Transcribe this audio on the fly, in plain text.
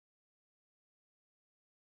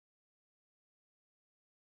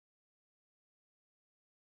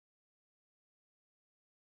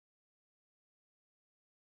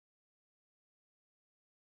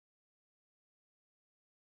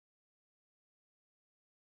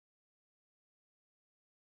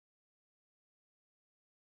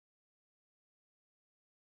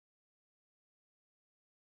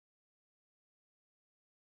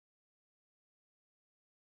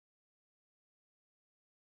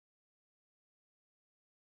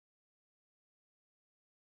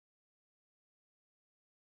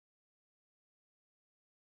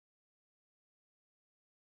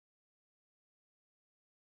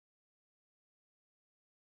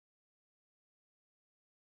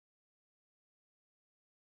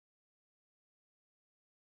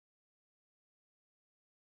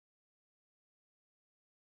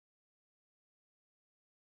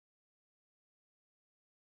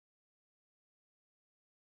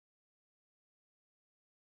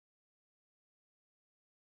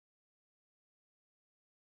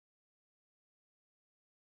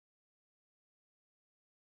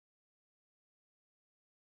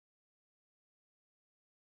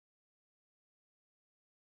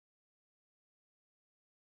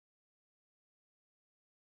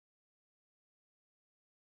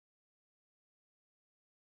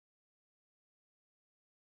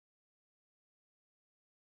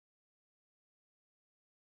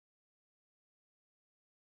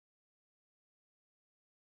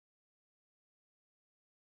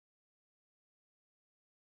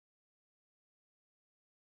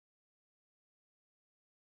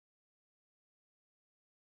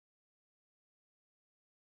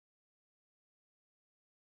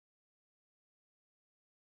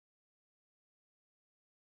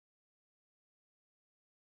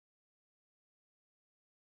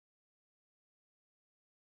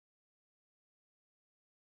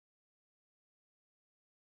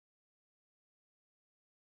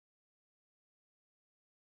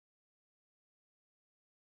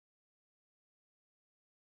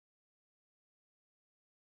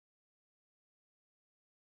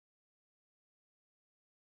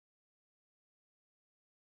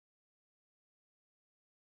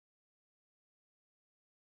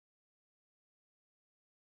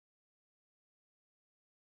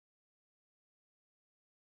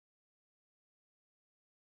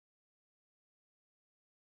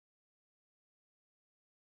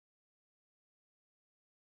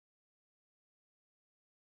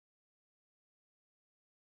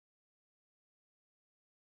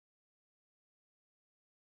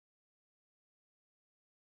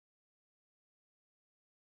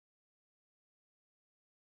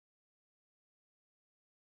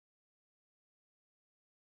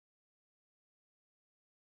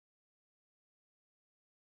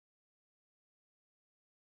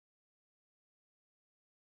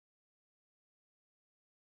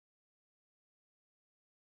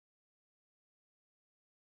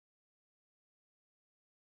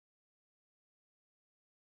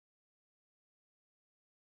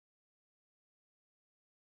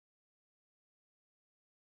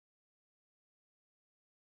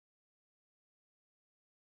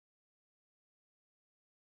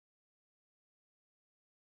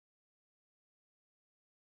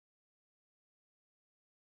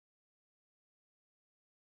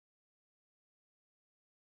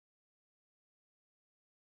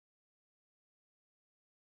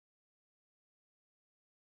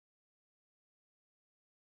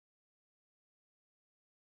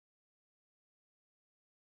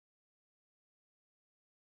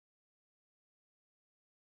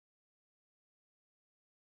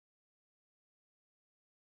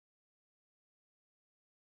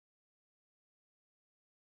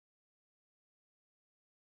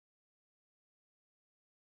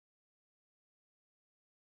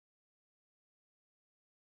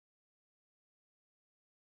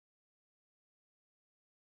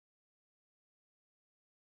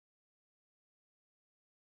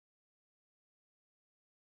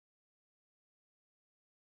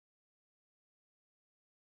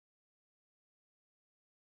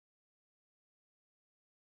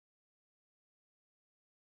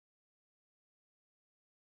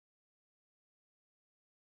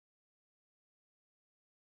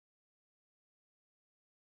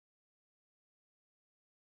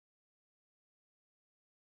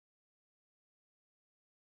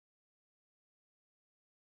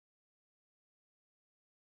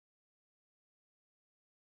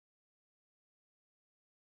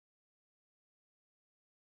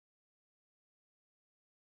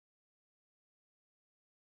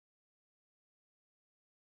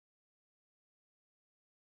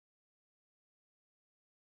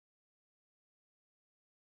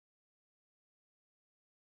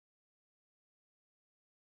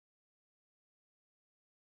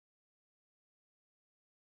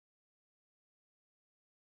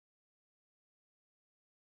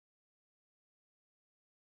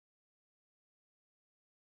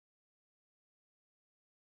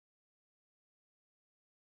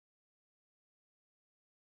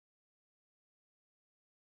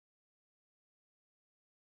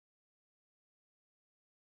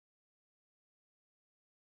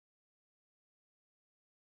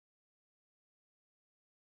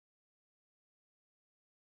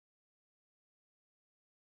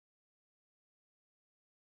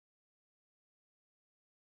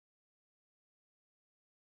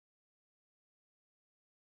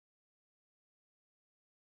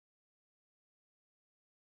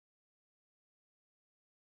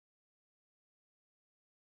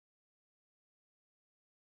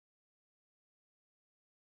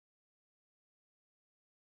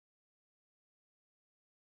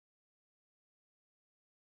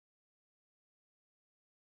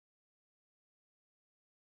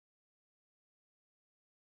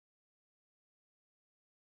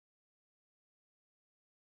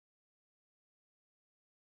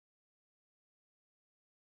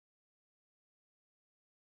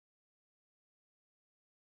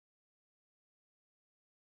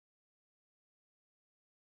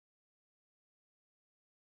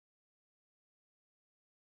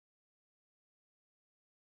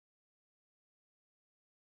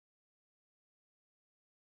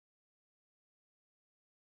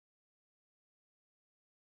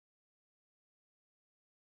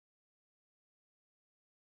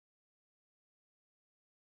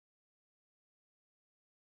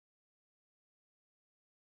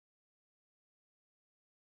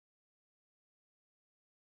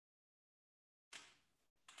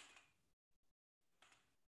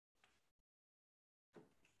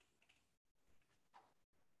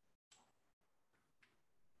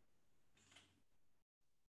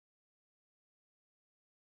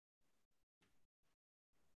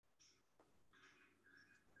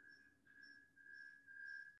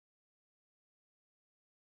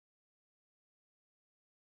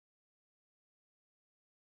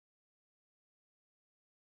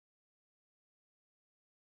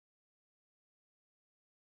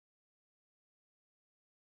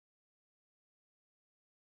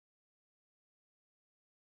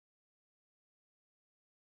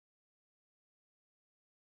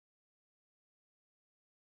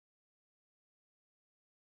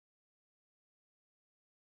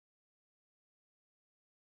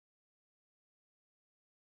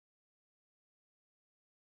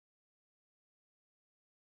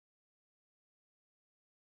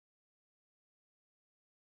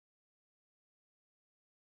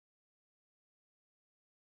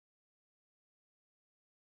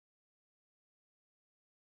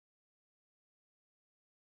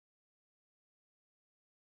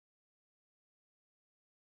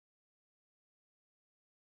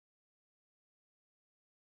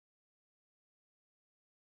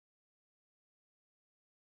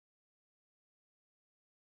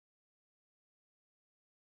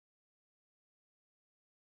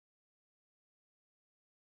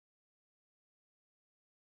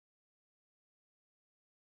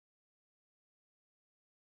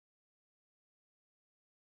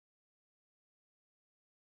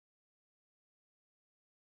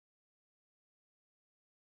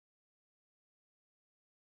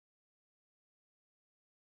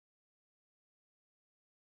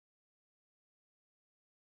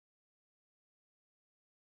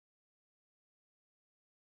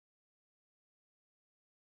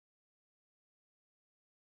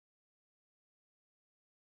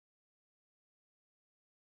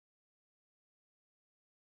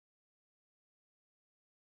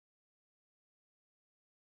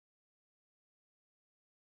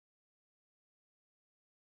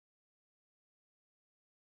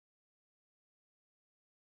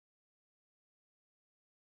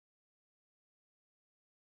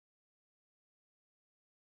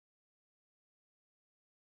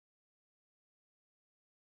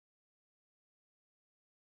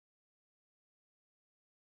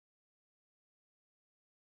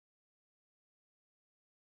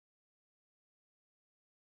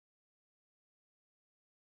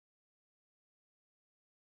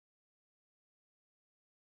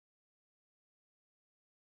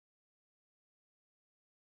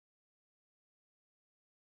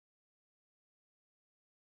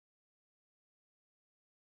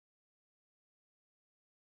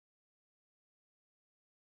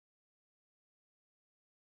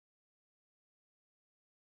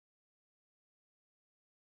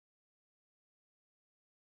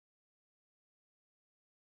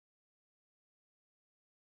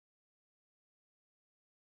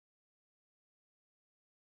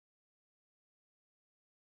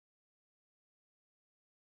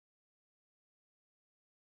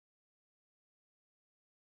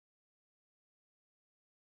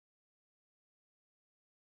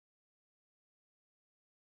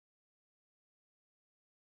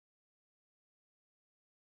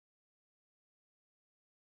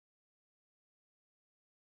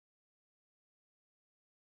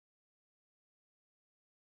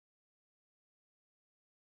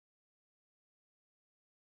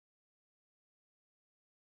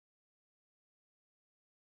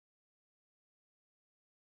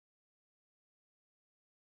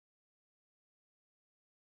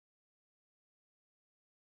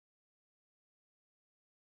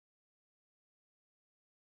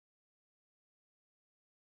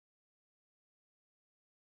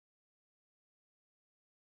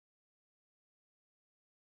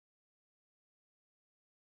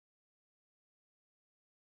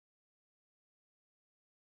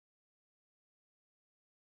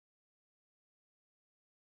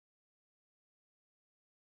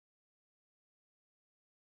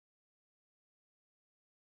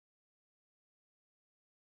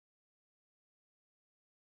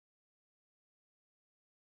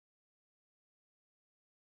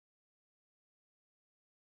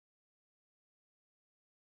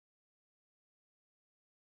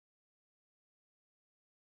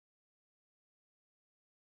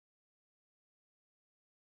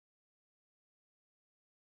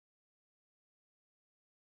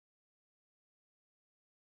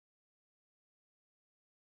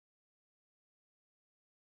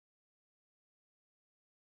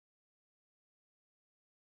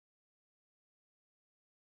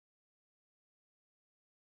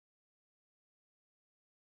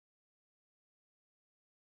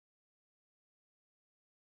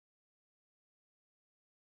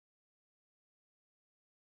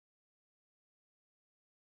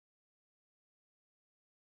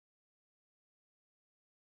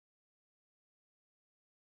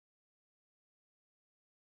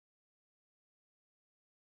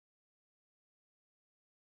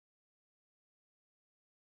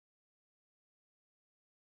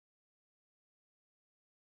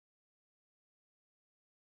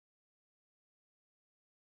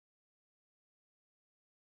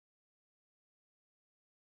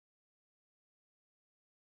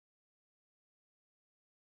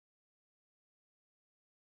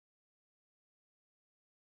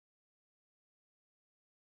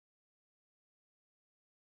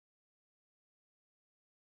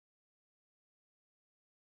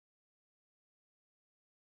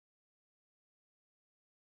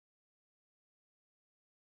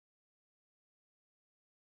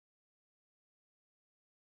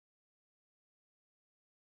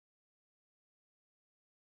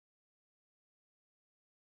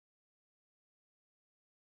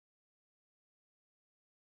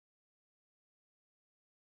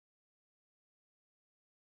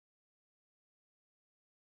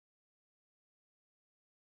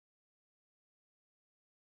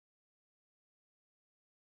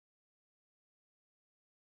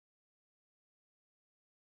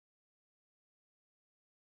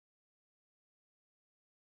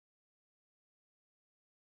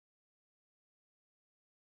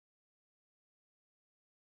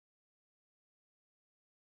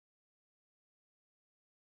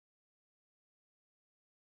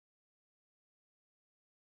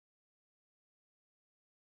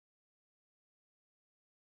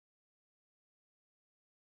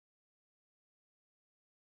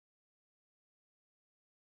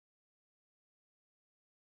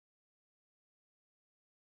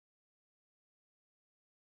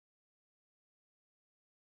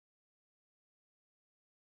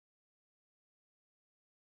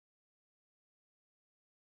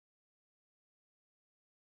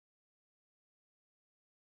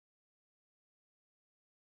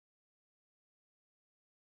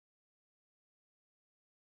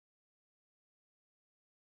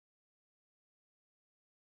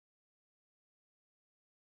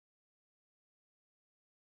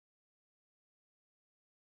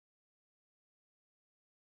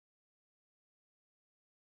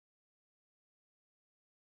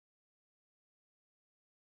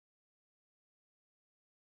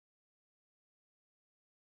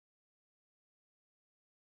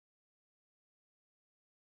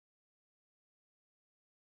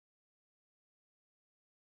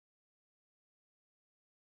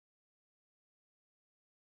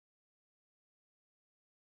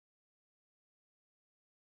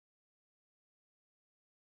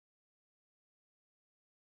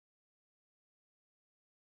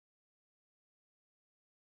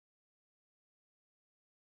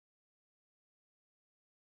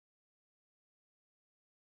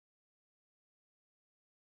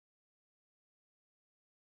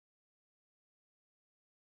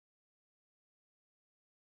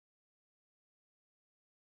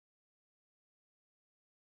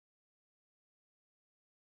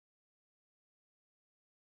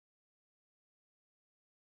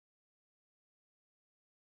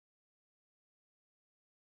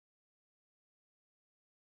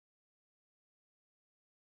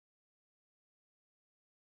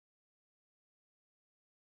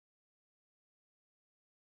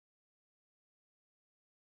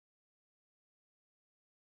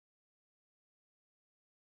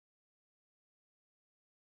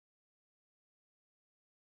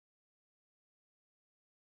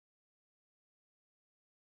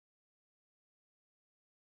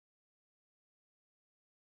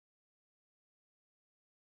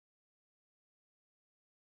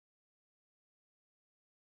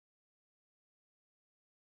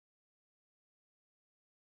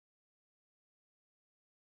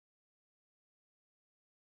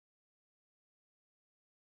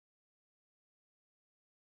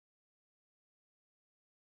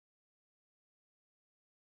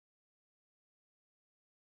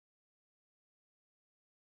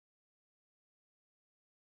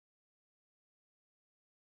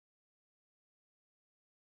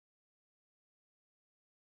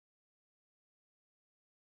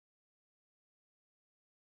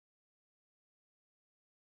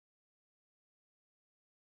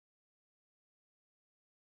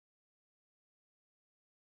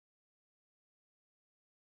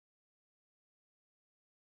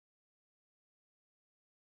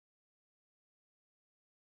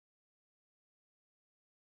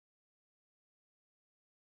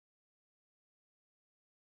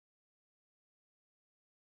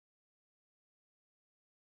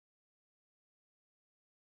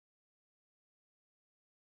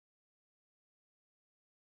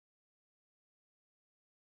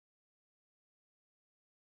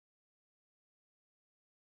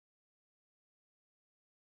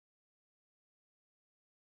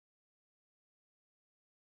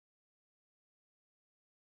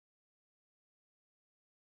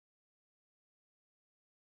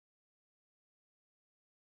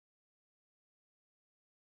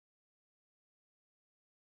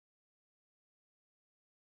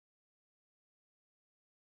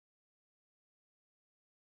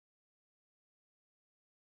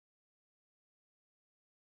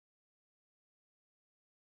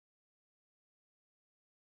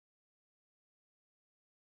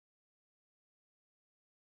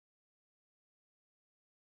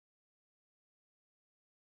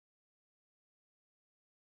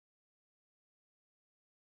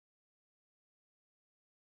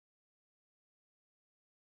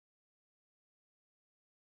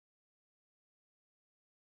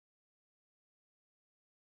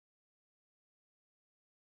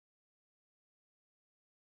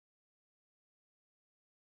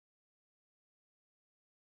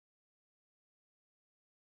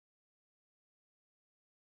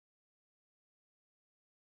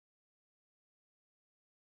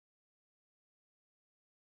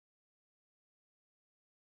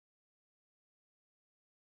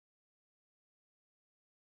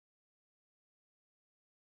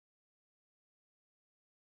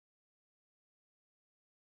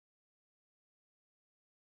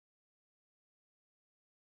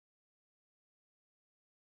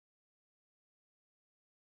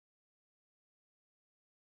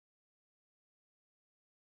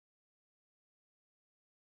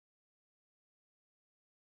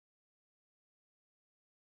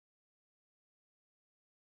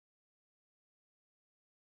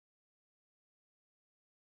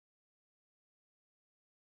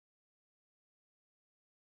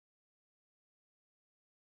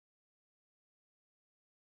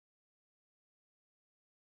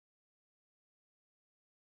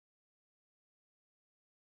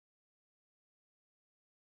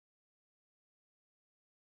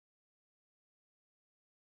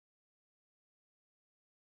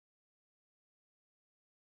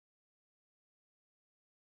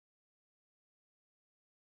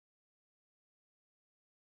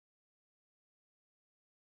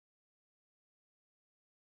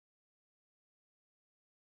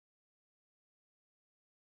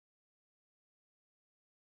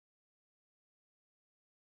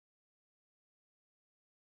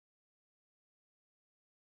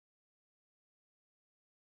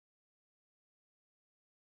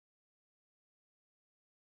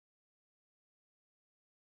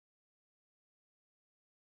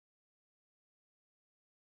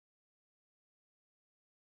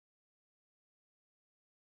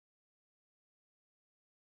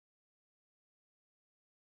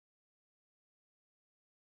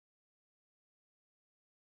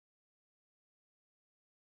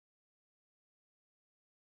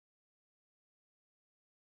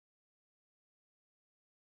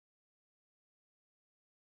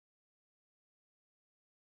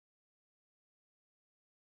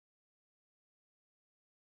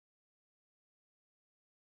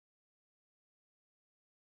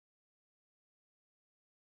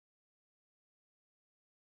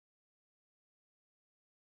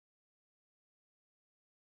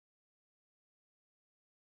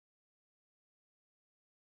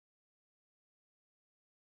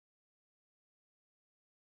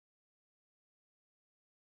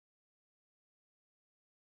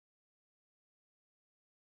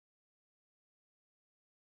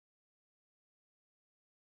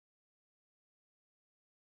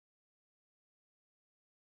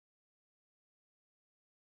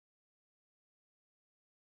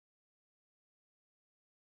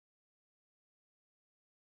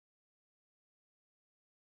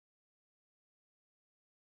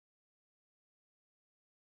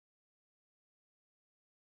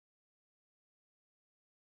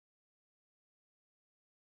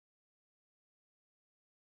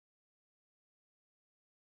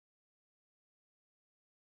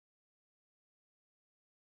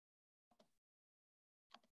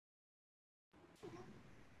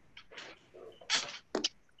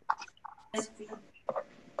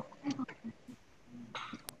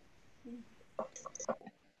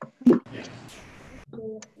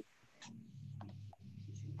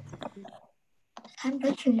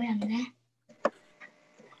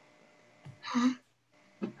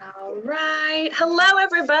All right. Hello,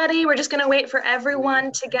 everybody. We're just going to wait for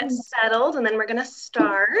everyone to get settled, and then we're going to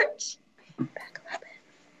start.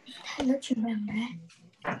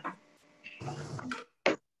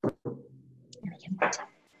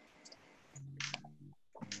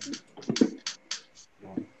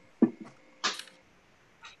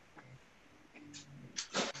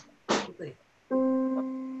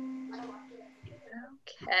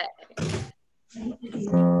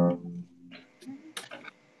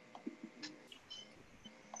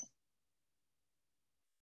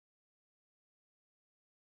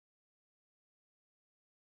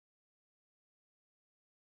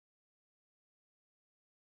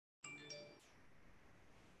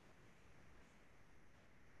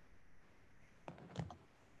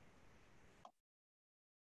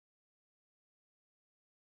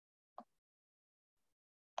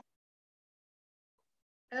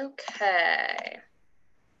 Okay.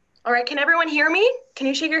 All right, can everyone hear me? Can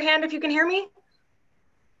you shake your hand if you can hear me?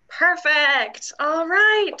 Perfect. All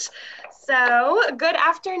right. So good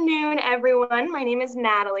afternoon, everyone. My name is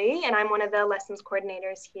Natalie, and I'm one of the lessons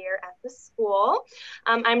coordinators here at the school.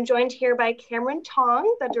 I'm joined here by Cameron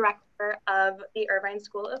Tong, the director of the Irvine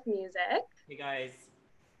School of Music. Hey, guys.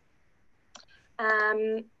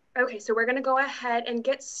 Okay, so we're going to go ahead and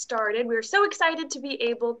get started. We're so excited to be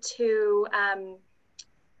able to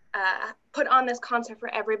put on this concert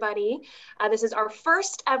for everybody. This is our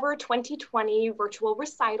first ever 2020 virtual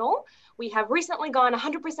recital. We have recently gone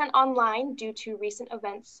 100% online due to recent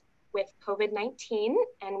events with COVID-19,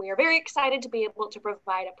 and we are very excited to be able to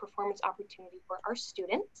provide a performance opportunity for our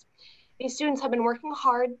students. These students have been working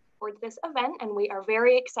hard for this event, and we are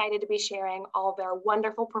very excited to be sharing all their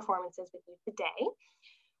wonderful performances with you today.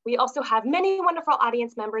 We also have many wonderful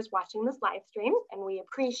audience members watching this live stream, and we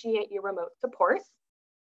appreciate your remote support.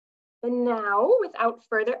 And now, without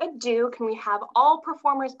further ado, can we have all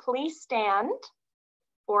performers please stand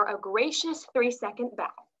for a gracious 3-second bow?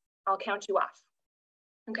 I'll count you off.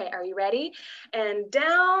 Okay, are you ready? And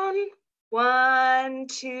down, 1,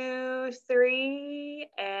 2, 3,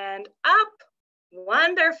 and up.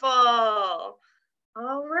 Wonderful. All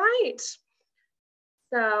right.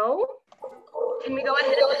 So, can we go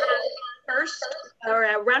ahead and have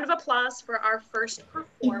a round of applause for our first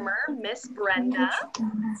performer, Miss Brenda.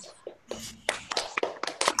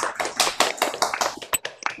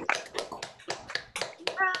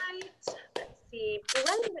 Right, let's see.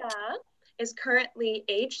 Brenda is currently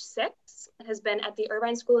age 6 and has been at the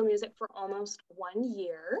Irvine School of Music for almost 1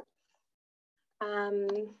 year.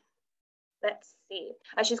 Let's see.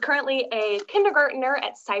 She's currently a kindergartner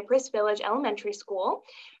at Cypress Village Elementary School.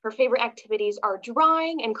 Her favorite activities are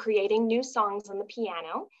drawing and creating new songs on the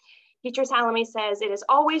piano. Teacher Salome says it is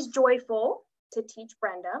always joyful to teach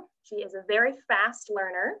Brenda. She is a very fast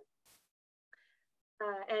learner.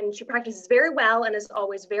 And she practices very well and is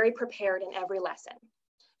always very prepared in every lesson.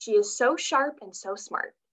 She is so sharp and so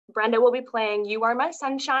smart. Brenda will be playing You Are My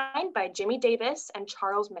Sunshine by Jimmy Davis and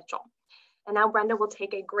Charles Mitchell. And now Brenda will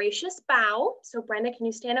take a gracious bow. So Brenda, can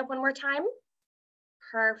you stand up one more time?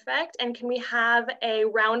 Perfect. And can we have a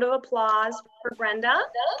round of applause for Brenda?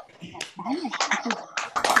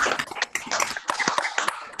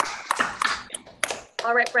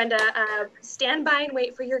 All right, Brenda, stand by and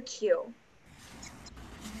wait for your cue.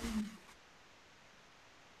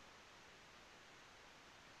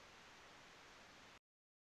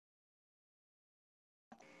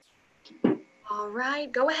 All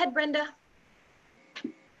right, go ahead, Brenda.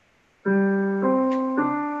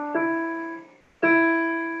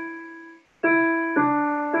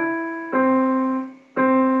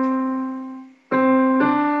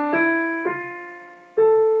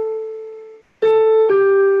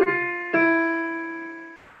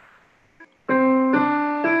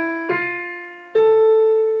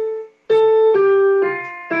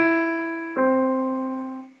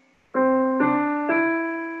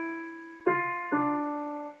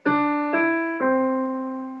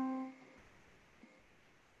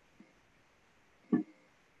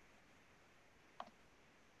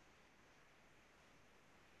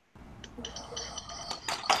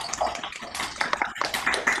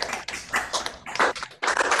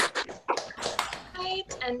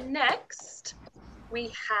 And next,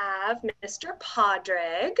 we have Mr.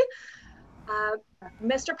 Podrig.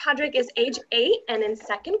 Mr. Podrig is age 8 and in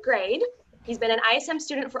 2nd grade. He's been an ISM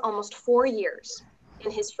student for almost 4 years.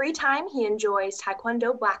 In his free time, he enjoys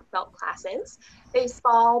Taekwondo black belt classes,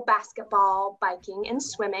 baseball, basketball, biking, and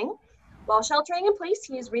swimming. While sheltering in place,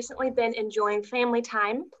 he has recently been enjoying family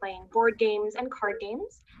time, playing board games and card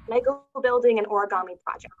games, Lego building, and origami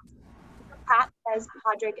projects. Pat says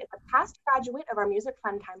Podrick is a past graduate of our Music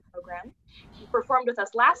Fun Time program. He performed with us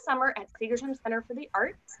last summer at Segerstrom Center for the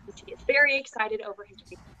Arts, and she is very excited over his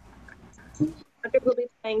progress. Podrick will be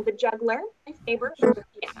playing The Juggler by Faber on the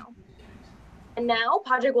piano. And now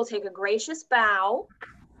Podrick will take a gracious bow.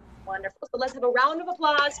 Wonderful. So let's have a round of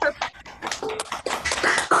applause for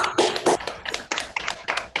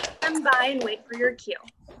stand by and wait for your cue.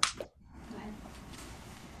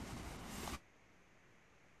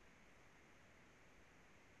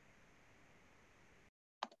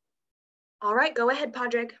 All right, go ahead,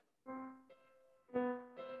 Podrick.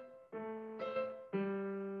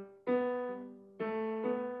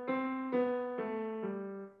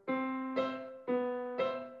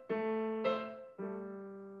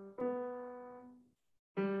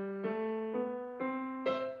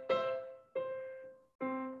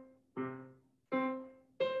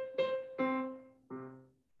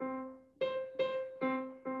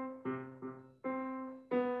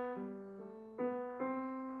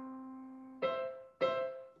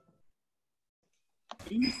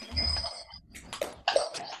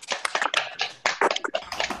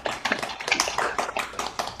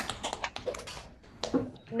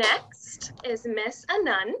 Next is Miss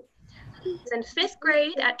Anun, who's in 5th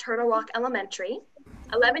grade at Turtle Rock Elementary,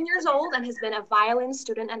 11 years old, and has been a violin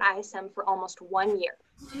student at ISM for almost 1 year.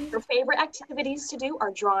 Her favorite activities to do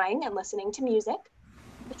are drawing and listening to music.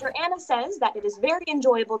 Teacher Anna says that it is very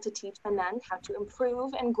enjoyable to teach Anun how to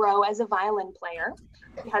improve and grow as a violin player.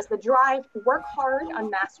 She has the drive to work hard on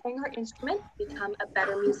mastering her instrument to become a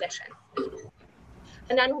better musician.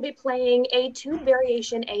 Anun will be playing Etude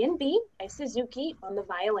Variation A and B by Suzuki on the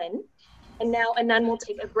violin. And now Anun will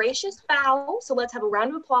take a gracious bow. So let's have a round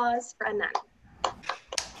of applause for Anun.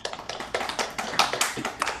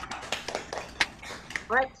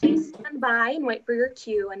 All right, please stand by and wait for your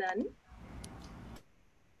cue, Anun.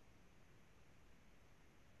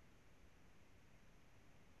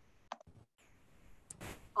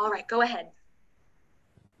 All right, go ahead.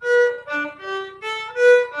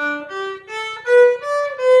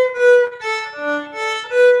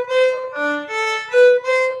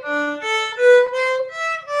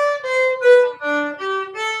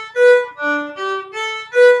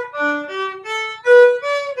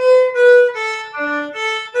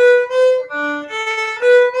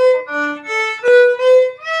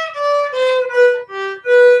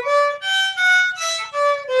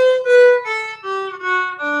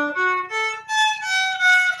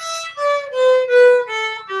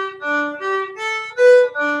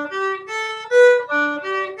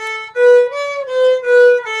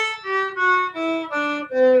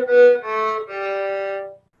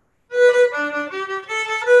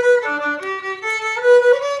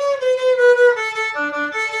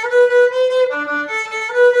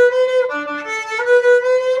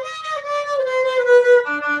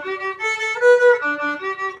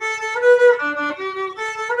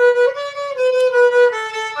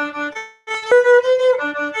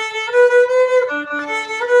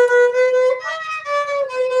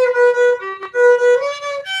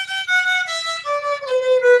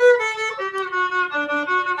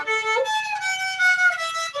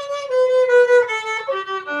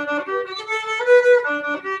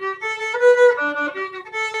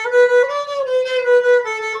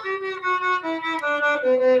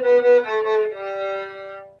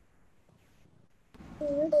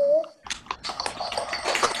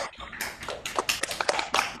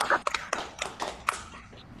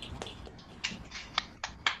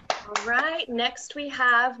 All right, next we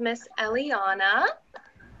have Miss Eliana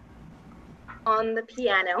on the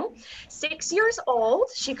piano. 6 years old,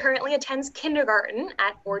 she currently attends kindergarten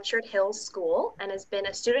at Orchard Hills School and has been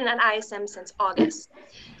a student at ISM since August.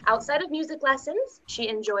 Outside of music lessons, she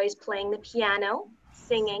enjoys playing the piano,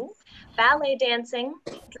 singing, ballet dancing,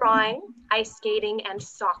 drawing, ice skating, and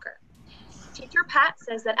soccer. Teacher Pat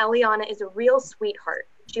says that Eliana is a real sweetheart.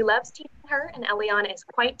 She loves teaching her, and Eliana is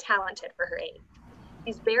quite talented for her age.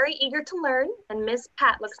 She's very eager to learn, and Miss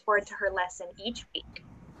Pat looks forward to her lesson each week.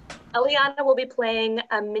 Eliana will be playing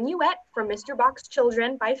a minuet from Mr. Bach's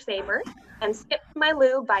Children by Faber and Skip to My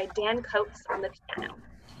Lou by Dan Coates on the piano.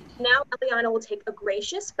 Now Eliana will take a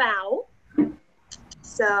gracious bow.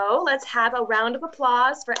 So let's have a round of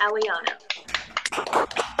applause for Eliana.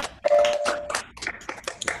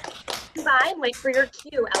 Stand by and wait for your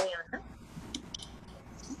cue, Eliana.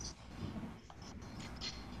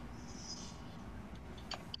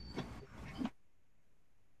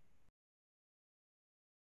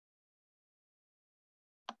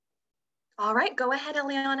 All right, go ahead,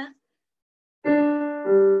 Eliana.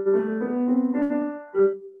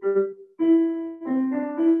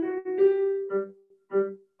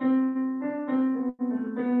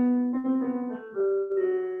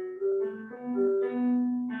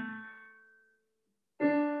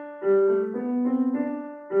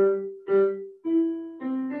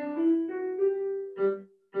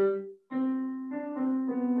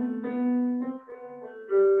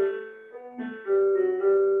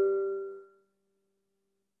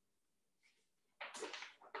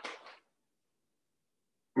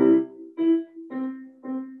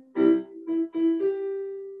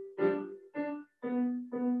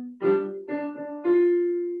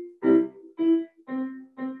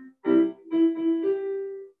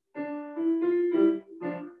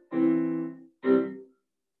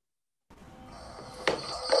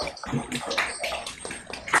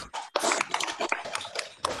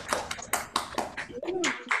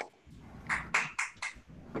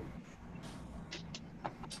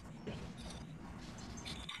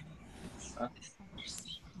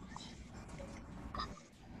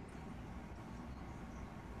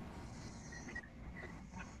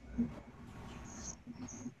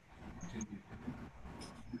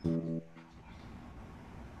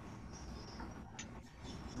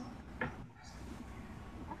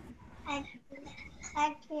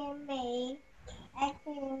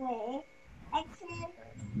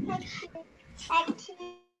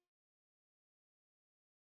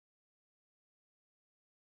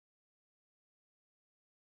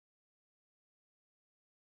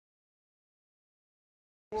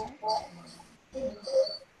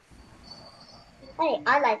 Hey,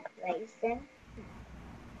 I like racing.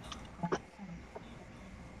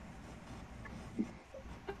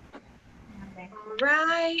 All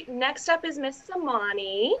right, next up is Miss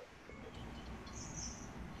Samani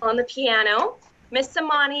on the piano. Miss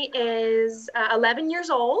Samani is 11 years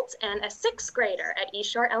old and a sixth grader at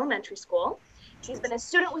Eshar Elementary School. She's been a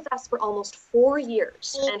student with us for almost 4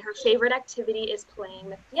 years, and her favorite activity is playing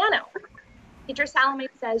the piano. Teacher Salome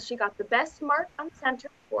says she got the best mark on center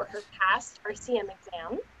for her past RCM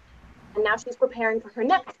exam, and now she's preparing for her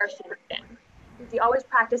next RCM exam. She always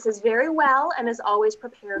practices very well and is always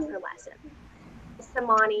prepared for lessons. Miss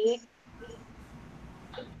Samani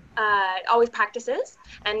always practices,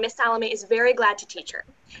 and Miss Salome is very glad to teach her.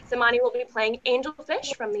 Samani will be playing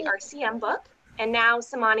Angelfish from the RCM book, and now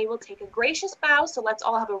Samani will take a gracious bow, so let's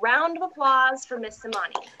all have a round of applause for Miss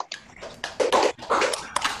Samani.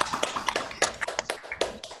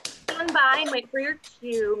 Stand by and wait for your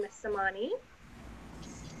cue, Miss Samani.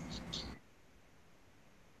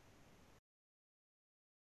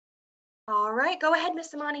 All right, go ahead,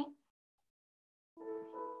 Miss Samani.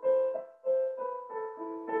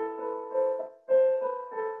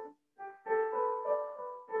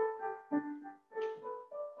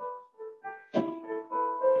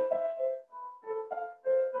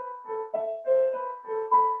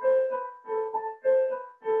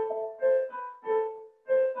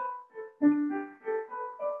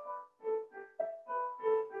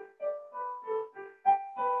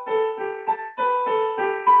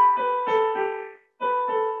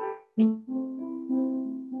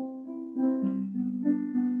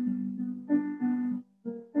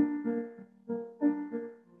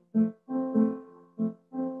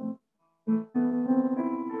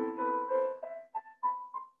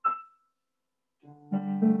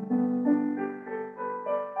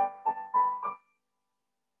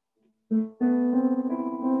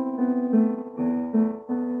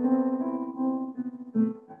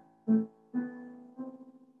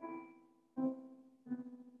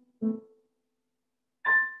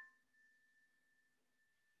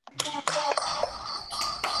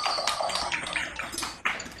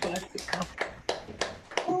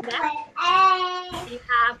 Next, we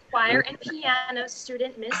have choir and piano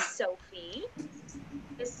student Miss Sophie.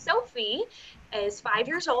 Miss Sophie is 5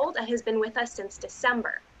 years old and has been with us since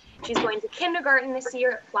December. She's going to kindergarten this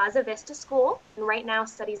year at Plaza Vista School, and right now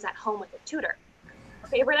studies at home with a tutor. Her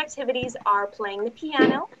favorite activities are playing the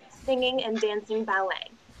piano, singing, and dancing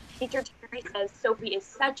ballet. Teacher Terry says Sophie is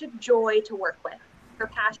such a joy to work with. Her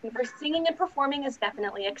passion for singing and performing is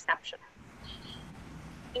definitely exceptional.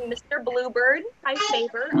 Mr. Bluebird by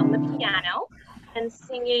Saber on the piano and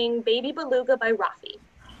singing Baby Beluga by Rafi.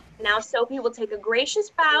 Now Sophie will take a gracious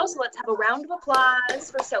bow, so let's have a round of applause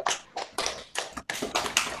for Sophie.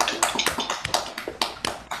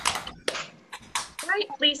 All right,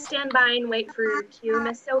 please stand by and wait for your cue,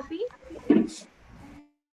 Miss Sophie.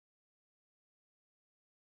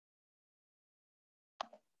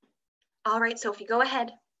 All right, Sophie, go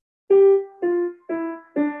ahead.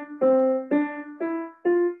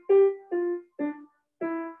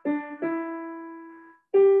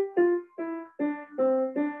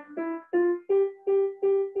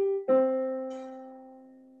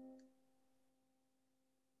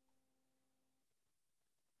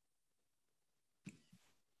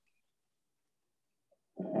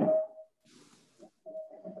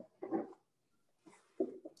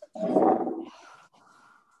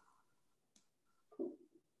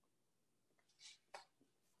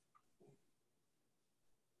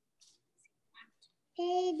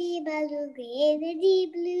 beluga in the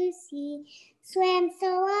deep blue sea. Swam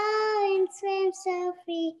so wild and swam so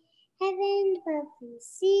free. Heaven above the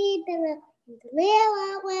sea below, and the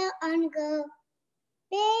little out well on go.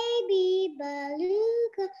 Baby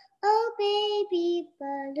beluga, oh baby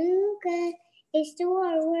beluga, it's the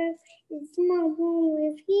water, it's my home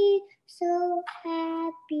with you, so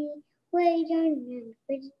happy. Where young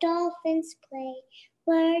where the dolphins play,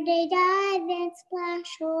 where they dive and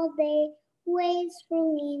splash all day. Waves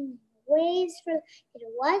rolling, waves rolling, it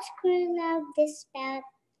was cruel of this spout.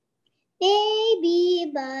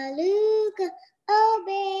 Baby beluga, oh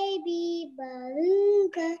baby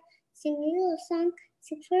beluga, sing a little song,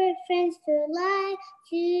 sing for friends to lie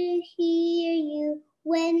to hear you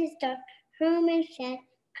when it's dark. Home and sad,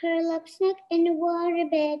 curl up snug in the water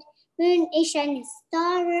bed. Moon is shining,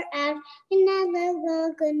 star are out, and I will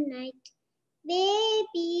go good night.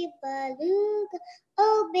 Baby beluga,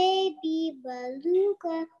 oh baby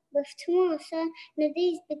beluga, with tomorrow sun, the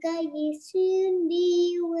days begun, you soon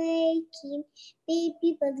be waking.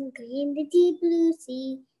 Baby beluga in the deep blue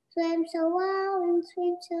sea, swam so wild and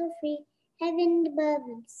swam so free. Heaven above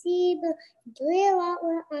and sea below, little out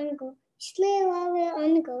we're on the go, little out we're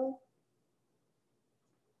on the go.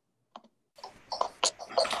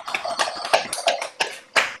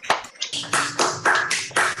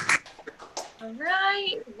 All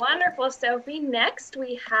right, wonderful, Sophie. Next,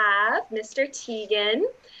 we have Mr. Tegan.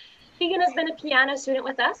 Tegan has been a piano student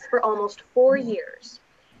with us for almost 4 years.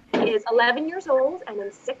 He is 11 years old and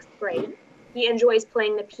in 6th grade. He enjoys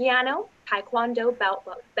playing the piano, taekwondo,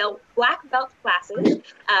 black belt classes,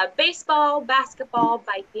 baseball, basketball,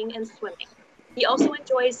 biking, and swimming. He also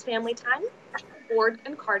enjoys family time, board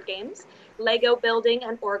and card games, Lego building,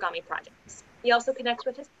 and origami projects. He also connects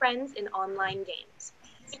with his friends in online games.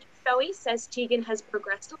 Joey says Tegan has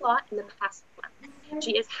progressed a lot in the past month.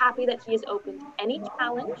 She is happy that he is open to any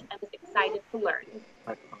challenge and is excited to learn.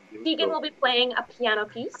 Tegan will be playing a piano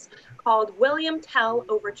piece called William Tell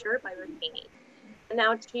Overture by Rossini. And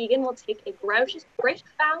now Tegan will take a gracious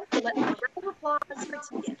bow. So let's have a round of applause for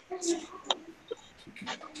Tegan.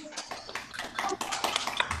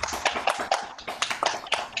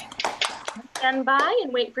 Stand by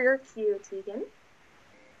and wait for your cue, Tegan.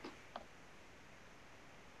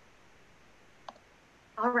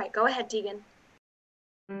 All right, go ahead, Tegan.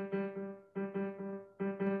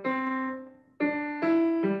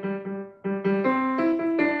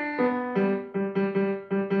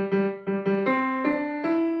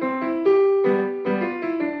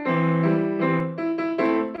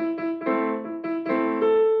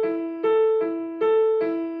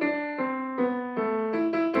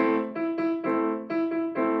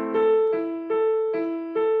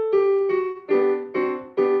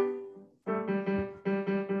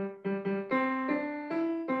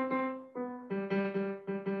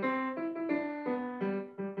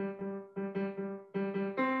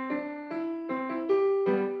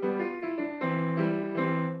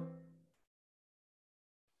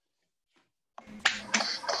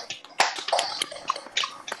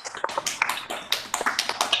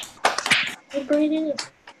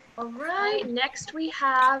 All right, next we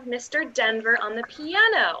have Mr. Denver on the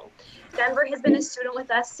piano. Denver has been a student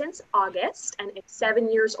with us since August and is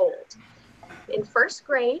 7 years old. In 1st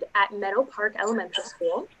grade at Meadow Park Elementary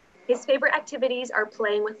School, his favorite activities are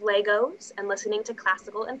playing with Legos and listening to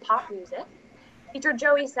classical and pop music. Teacher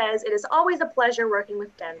Joey says it is always a pleasure working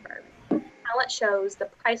with Denver. Talent shows the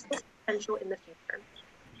priceless potential in the future.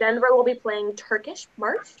 Denver will be playing Turkish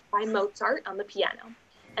March by Mozart on the piano.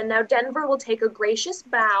 And now Denver will take a gracious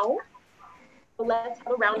bow. So let's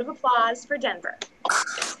have a round of applause for Denver.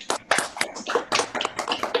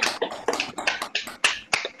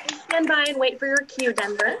 Please stand by and wait for your cue,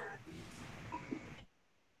 Denver.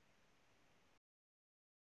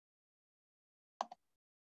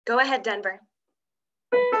 Go ahead, Denver.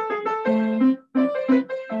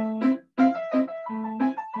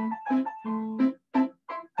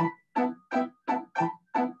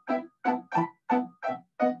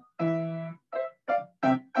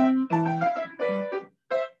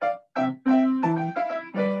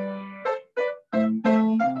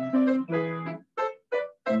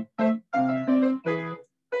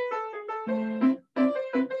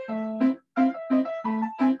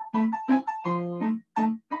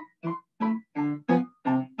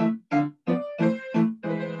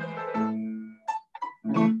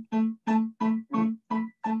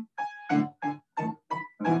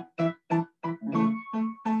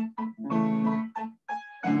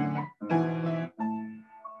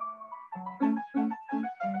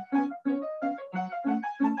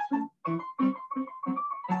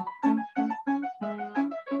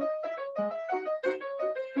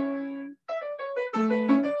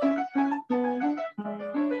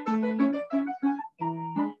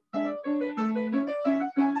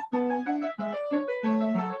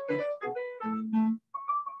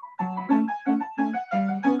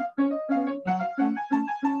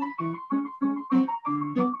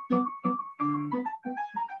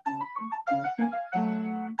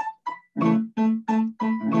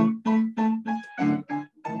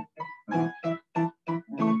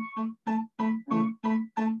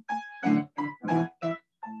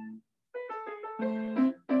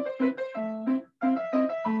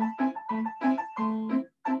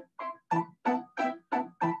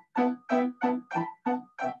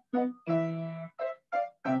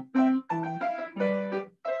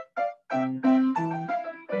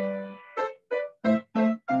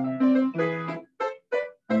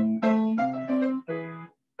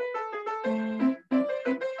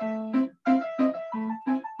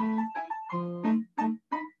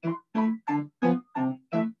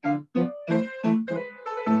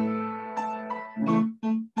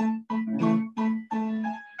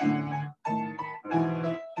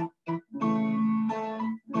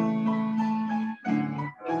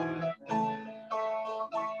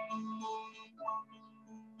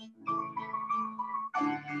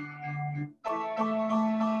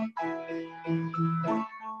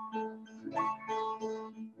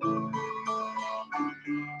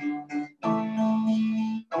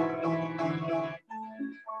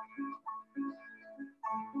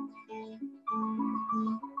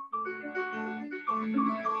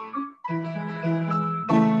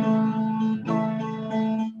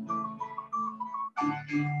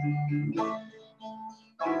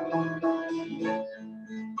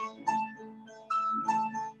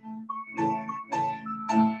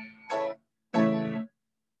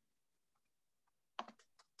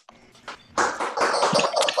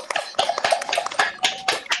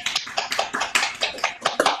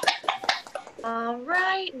 All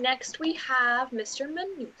right, next we have Mr.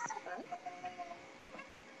 Manuspa.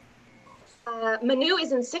 Manu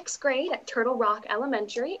is in 6th grade at Turtle Rock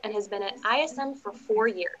Elementary and has been at ISM for 4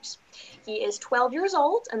 years. He is 12 years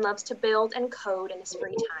old and loves to build and code in his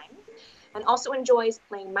free time and also enjoys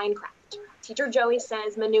playing Minecraft. Teacher Joey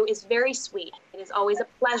says Manu is very sweet. It is always a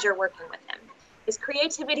pleasure working with him. His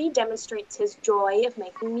creativity demonstrates his joy of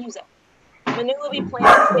making music. Manu will be playing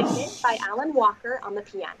Faded by Alan Walker on the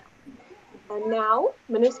piano. And now,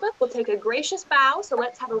 Manuspa will take a gracious bow, so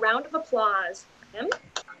let's have a round of applause for him.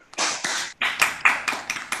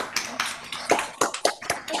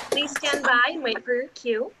 Please stand by and wait for your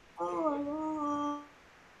cue.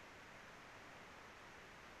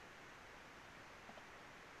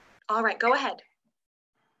 All right, go ahead.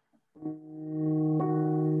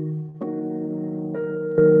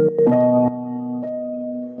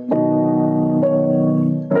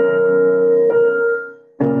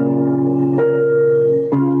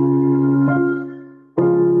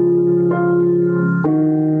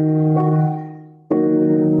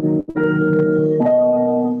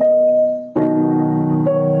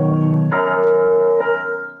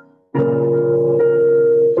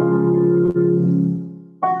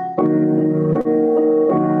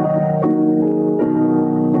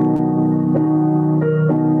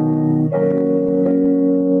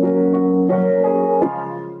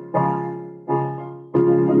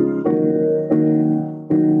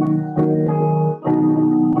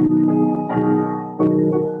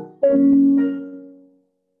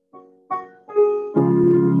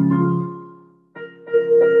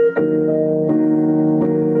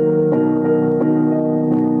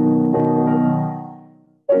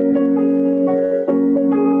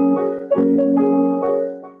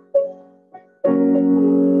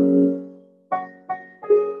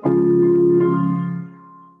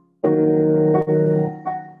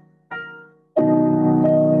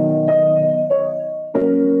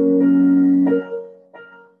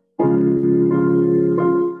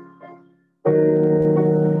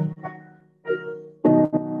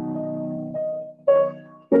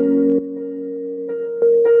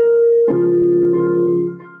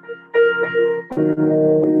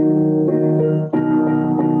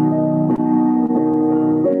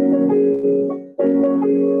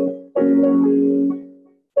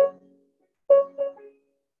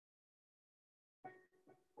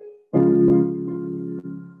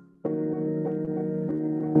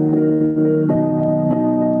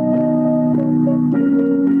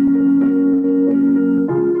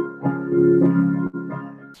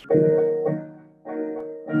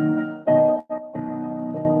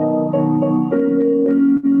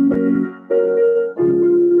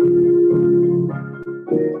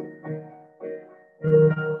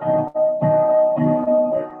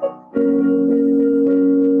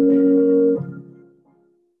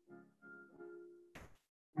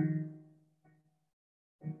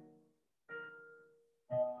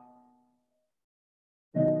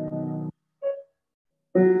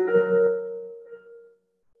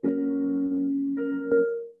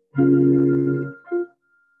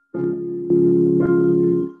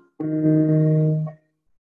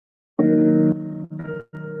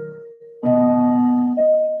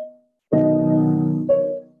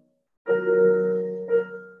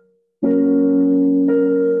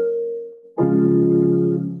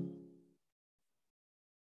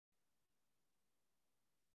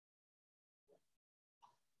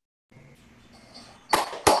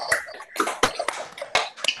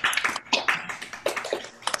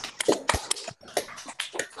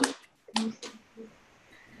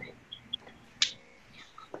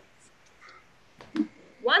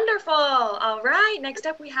 Wonderful. All right, next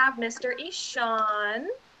up we have Mr. Ishan.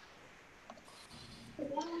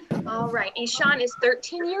 All right, Ishan is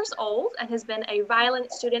 13 years old and has been a violin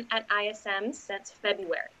student at ISM since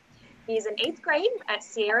February. He's in 8th grade at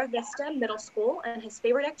Sierra Vista Middle School, and his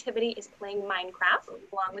favorite activity is playing Minecraft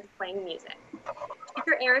along with playing music.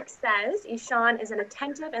 Teacher Eric says Ishan is an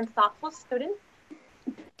attentive and thoughtful student,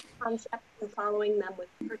 concepts and following them with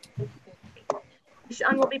persistence.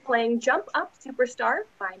 Ishan will be playing Jump Up Superstar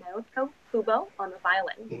by Naoto Kubo on the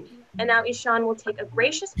violin. And now Ishan will take a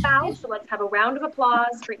gracious bow, so let's have a round of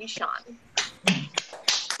applause for Ishan.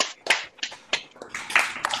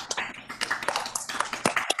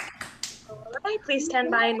 All right, please stand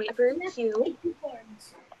by and wait for your cue.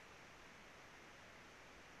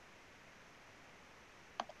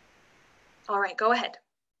 All right, go ahead.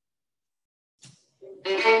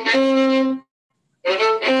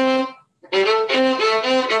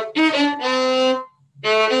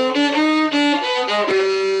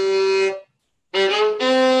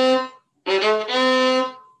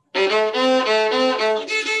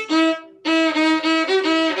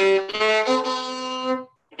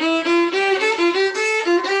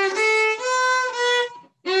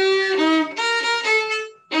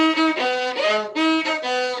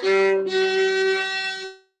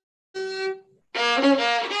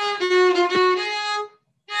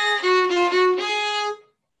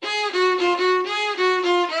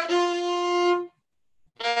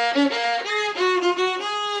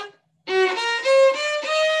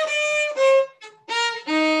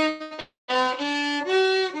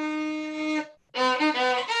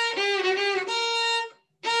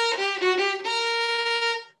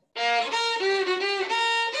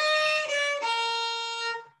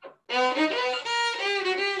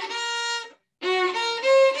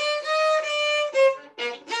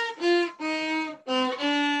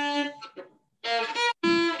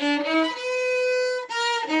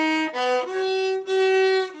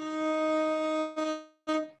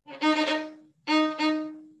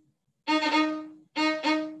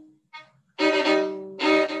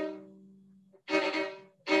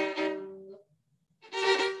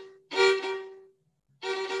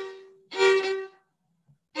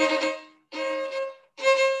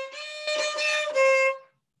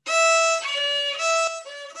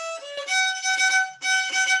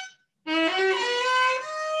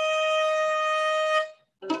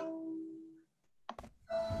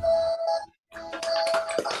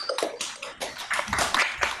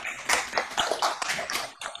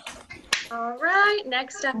 All right,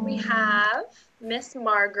 next up we have Miss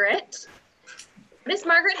Margaret. Miss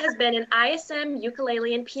Margaret has been an ISM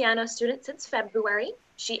ukulele and piano student since February.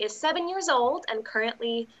 She is 7 years old and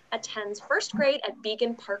currently attends first grade at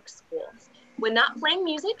Beacon Park School. When not playing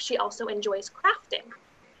music, she also enjoys crafting.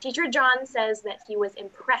 Teacher John says that he was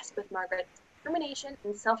impressed with Margaret's determination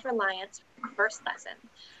and self-reliance from her first lesson.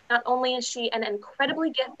 Not only is she an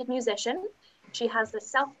incredibly gifted musician, she has the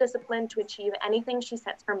self-discipline to achieve anything she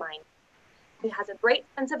sets her mind. He has a great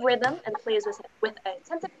sense of rhythm and plays with a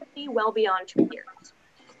sensitivity well beyond 2 years.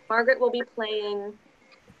 Margaret will be playing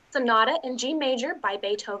Sonata in G major by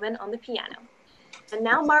Beethoven on the piano. And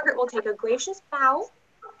now Margaret will take a gracious bow.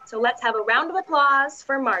 So let's have a round of applause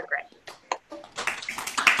for Margaret.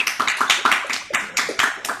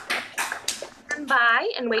 Stand by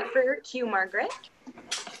and wait for your cue, Margaret.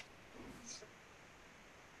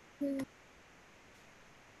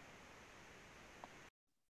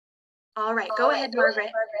 All right, go ahead,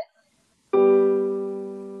 Margaret.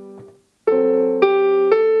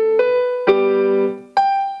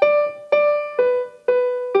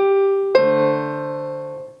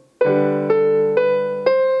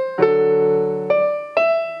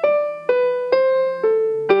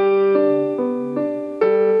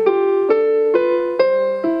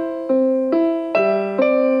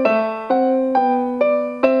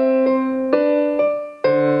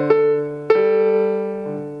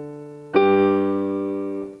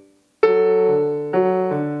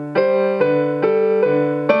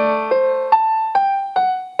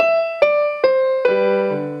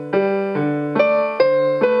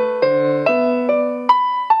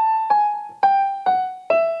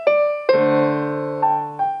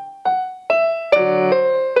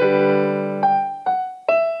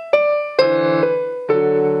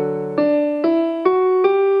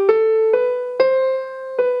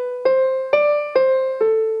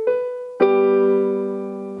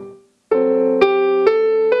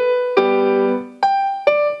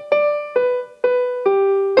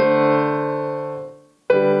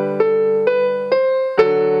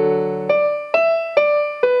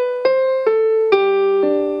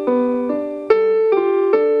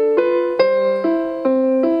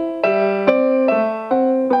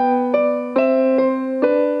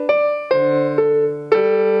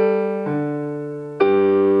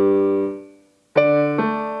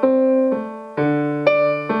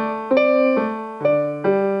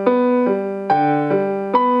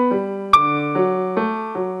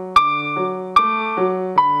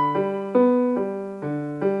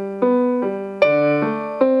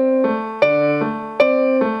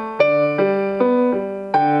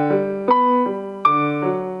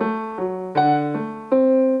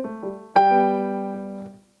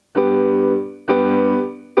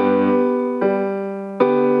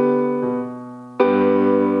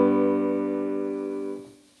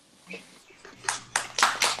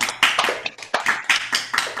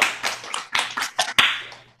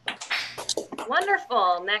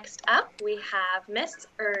 Wonderful. Next up, we have Miss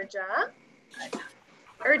Urja.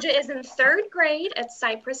 Urja is in 3rd grade at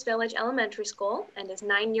Cypress Village Elementary School and is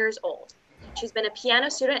 9 years old. She's been a piano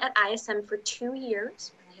student at ISM for 2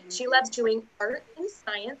 years. She loves doing art and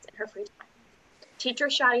science in her free time. Teacher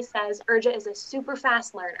Shadi says Urja is a super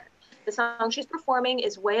fast learner. The song she's performing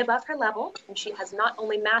is way above her level, and she has not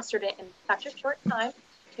only mastered it in such a short time,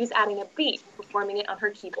 she's adding a beat, performing it on her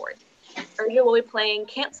keyboard. Urja will be playing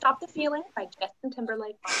Can't Stop the Feeling by Justin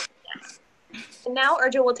Timberlake on the piano. And now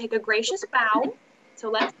Urja will take a gracious bow. So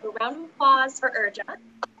let's have a round of applause for Urja.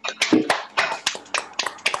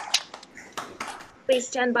 Please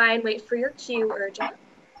stand by and wait for your cue, Urja.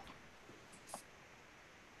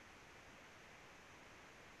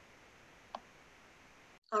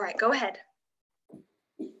 All right, go ahead.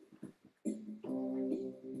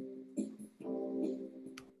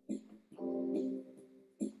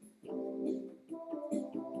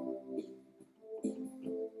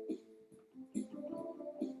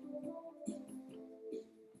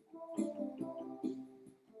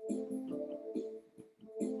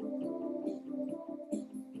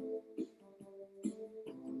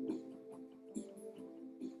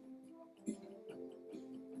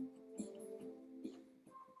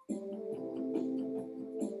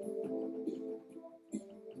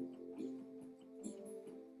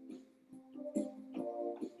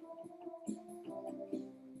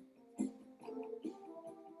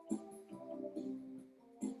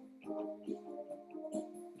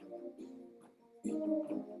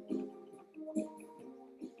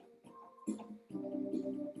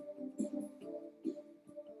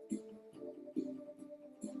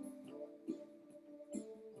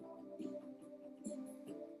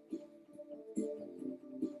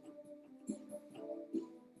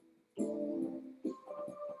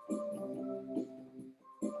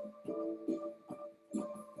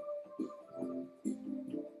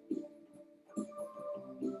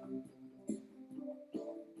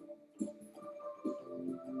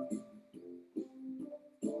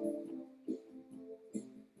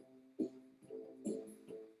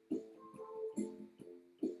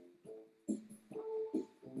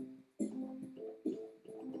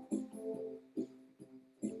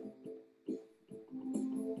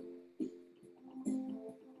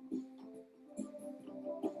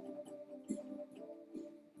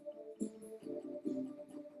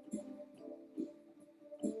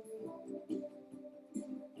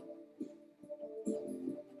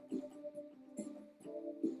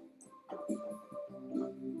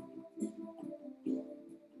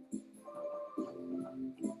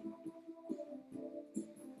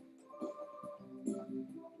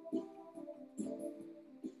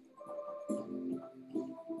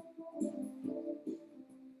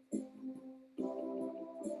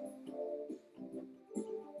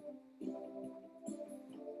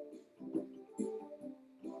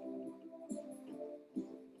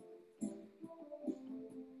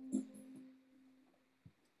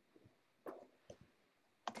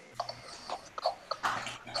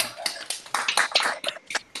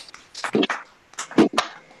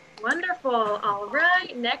 Wonderful. All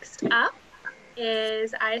right, next up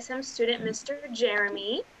is ISM student Mr.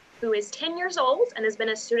 Jeremy, who is 10 years old and has been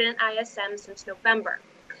a student at ISM since November.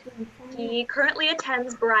 He currently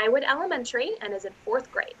attends Briarwood Elementary and is in 4th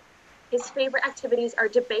grade. His favorite activities are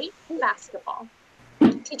debate and basketball.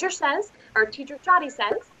 Teacher Shadi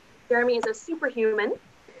says, Jeremy is a superhuman,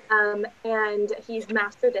 and he's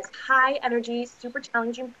mastered this high energy, super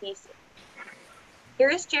challenging piece. Here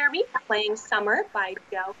is Jeremy playing Summer by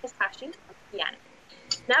Joe Hisashi on the piano.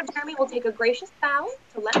 Now Jeremy will take a gracious bow,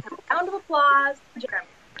 so let's have a round of applause for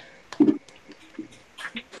Jeremy.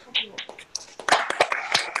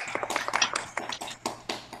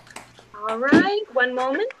 All right, one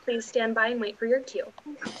moment. Please stand by and wait for your cue.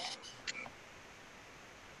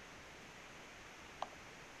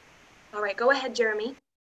 All right, go ahead, Jeremy.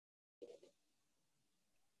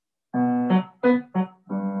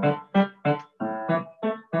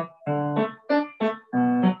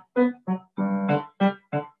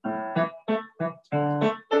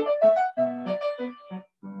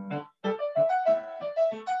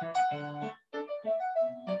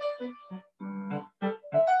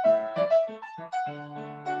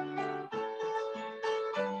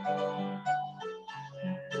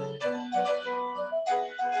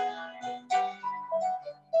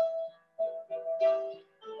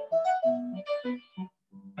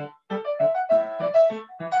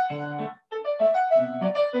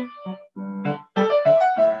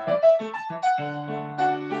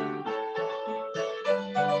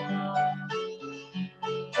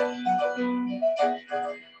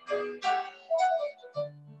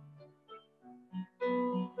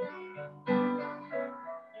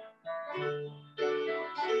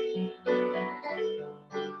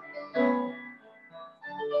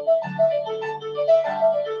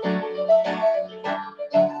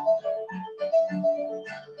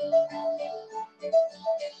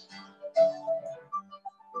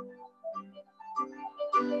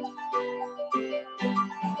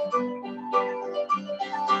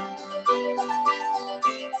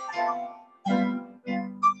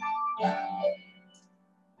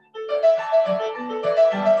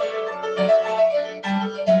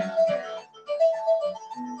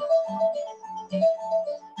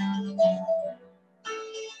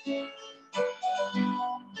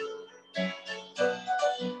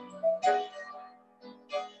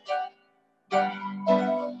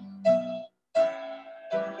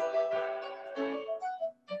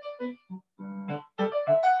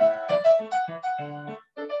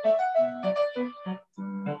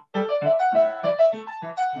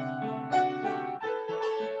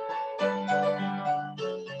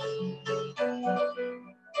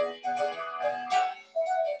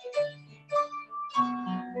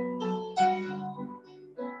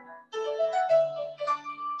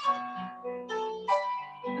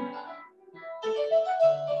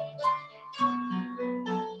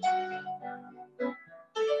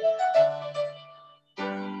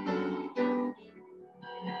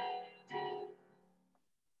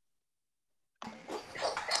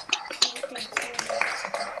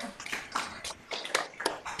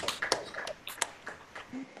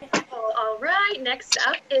 All right, next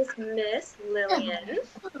up is Miss Lillian.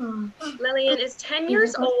 Lillian is 10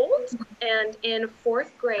 years old and in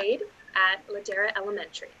 4th grade at Ladera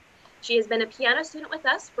Elementary. She has been a piano student with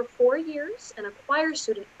us for 4 years and a choir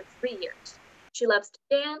student for 3 years. She loves to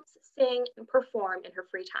dance, sing, and perform in her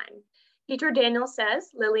free time. Teacher Daniel says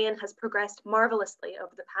Lillian has progressed marvelously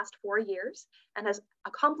over the past 4 years and has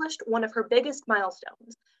accomplished one of her biggest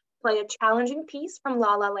milestones, play a challenging piece from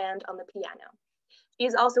La La Land on the piano. She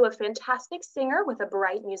is also a fantastic singer with a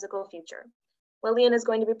bright musical future. Lillian is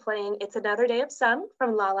going to be playing It's Another Day of Sun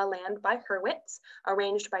from La La Land by Hurwitz,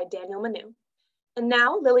 arranged by Daniel Manu. And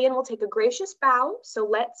now Lillian will take a gracious bow, so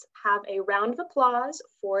let's have a round of applause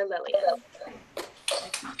for Lillian.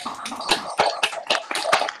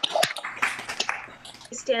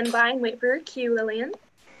 Stand by and wait for your cue, Lillian.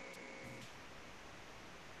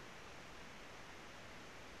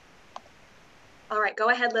 All right, go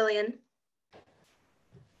ahead, Lillian.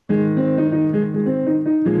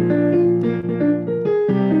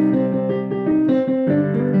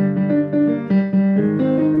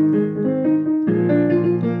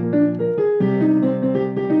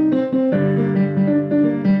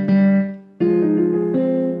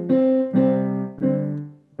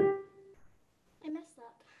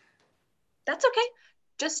 That's okay.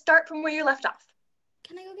 Just start from where you left off.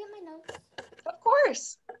 Can I go get my notes? Of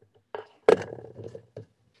course.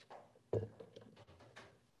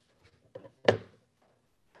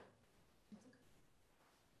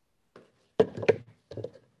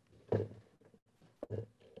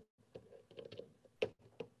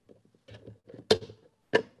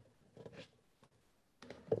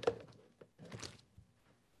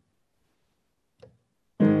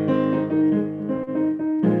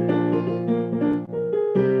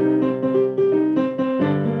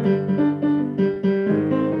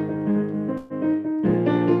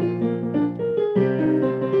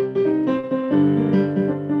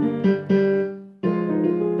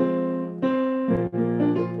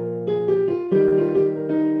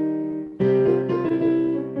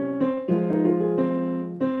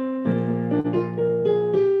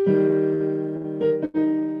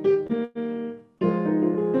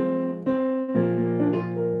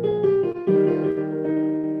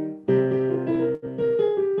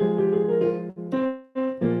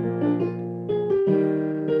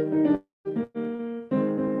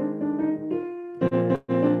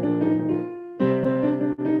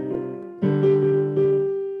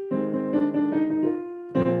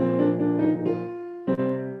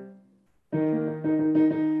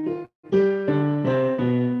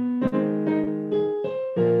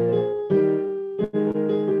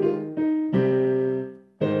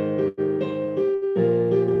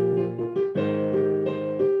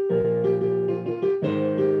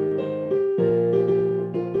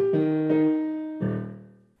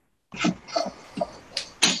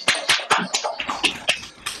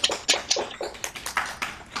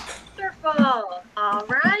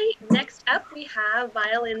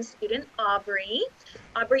 1 student, Aubrey.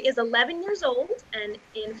 Aubrey is 11 years old and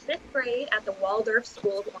in 5th grade at the Waldorf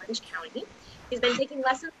School of Orange County. She's been taking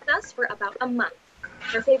lessons with us for about a month.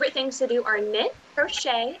 Her favorite things to do are knit,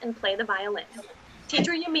 crochet, and play the violin.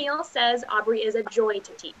 Teacher Yamil says Aubrey is a joy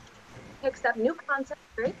to teach. She picks up new concepts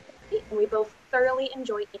very quickly, and we both thoroughly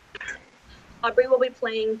enjoy each lesson. Aubrey will be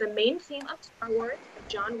playing the main theme of Star Wars by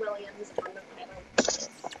John Williams on the violin.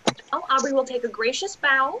 Now, Aubrey will take a gracious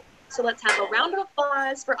bow, so let's have a round of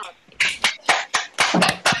applause for Aubrey.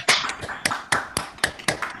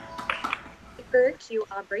 Speaker to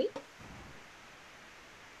Aubrey.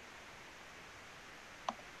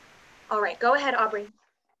 All right, go ahead, Aubrey.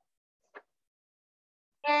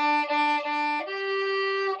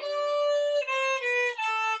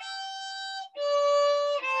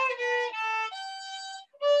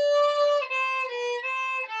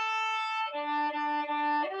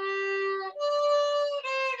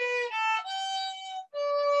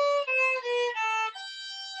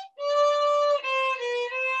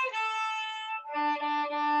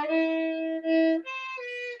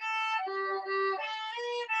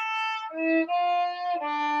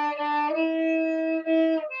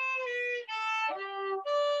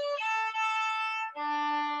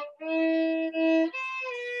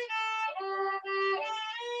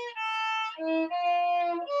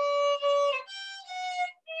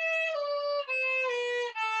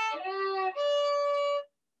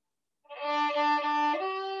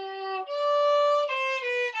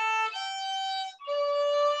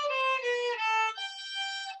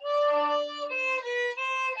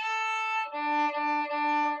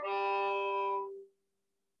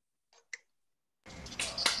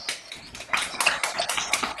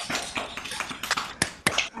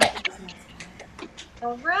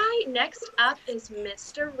 All right, next up is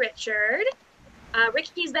Mr. Richard.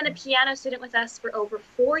 Ricky's been a piano student with us for over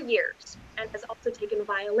 4 years and has also taken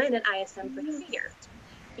violin at ISM for 3 years.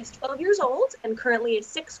 He's 12 years old and currently a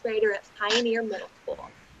 6th grader at Pioneer Middle School.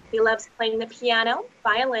 He loves playing the piano,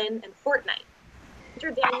 violin, and Fortnite.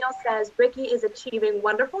 Teacher Daniel says Ricky is achieving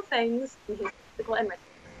wonderful things in his musical enrichment.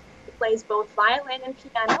 He plays both violin and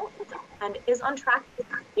piano and is on track to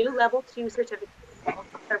get a new level 2 certificate from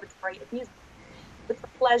the Conservatory of Music. It's a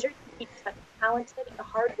pleasure to teach such a talented and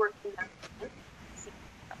hardworking young man.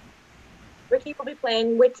 Ricky will be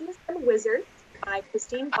playing Witches and Wizards by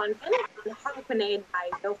Christine Bonkin and Harlequinade by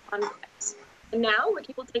Johann Krebs. And now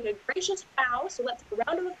Ricky will take a gracious bow, so let's have a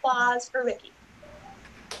round of applause for Ricky.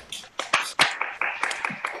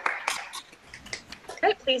 All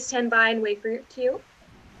right, please stand by and wait for your cue.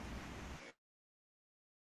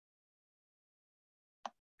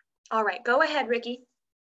 All right, go ahead, Ricky.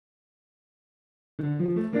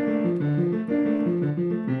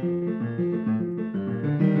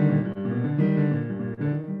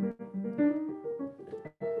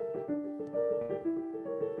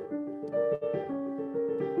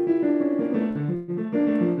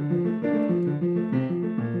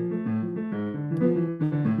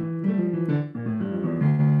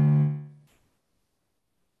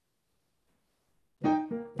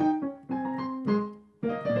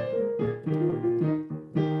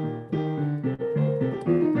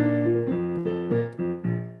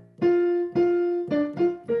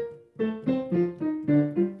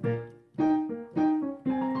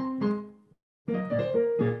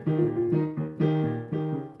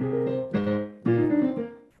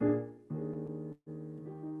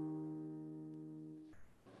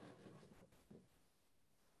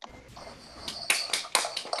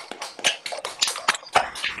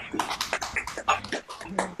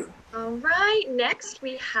 All right, next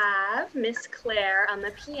we have Miss Claire on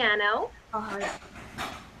the piano.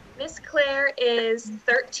 Miss Claire is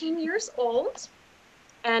 13 years old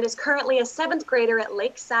and is currently a 7th grader at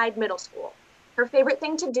Lakeside Middle School. Her favorite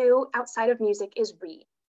thing to do outside of music is read.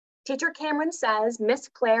 Teacher Cameron says Miss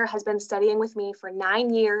Claire has been studying with me for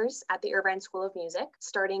 9 years at the Irvine School of Music,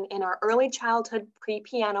 starting in our early childhood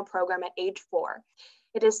pre-piano program at age 4.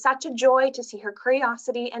 It is such a joy to see her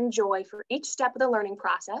curiosity and joy for each step of the learning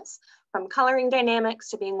process, from coloring dynamics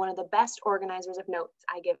to being one of the best organizers of notes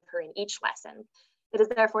I give her in each lesson. It is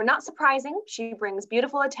therefore not surprising she brings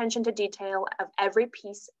beautiful attention to detail of every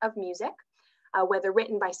piece of music, whether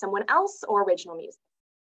written by someone else or original music.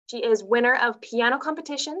 She is winner of piano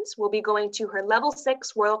competitions, will be going to her level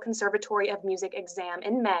 6 Royal Conservatory of Music exam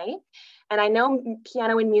in May. And I know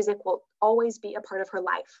piano and music will always be a part of her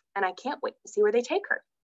life, and I can't wait to see where they take her.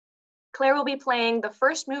 Claire will be playing the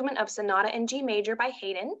first movement of Sonata in G major by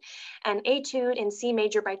Haydn and Etude in C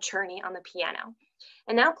major by Czerny on the piano.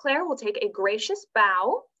 And now Claire will take a gracious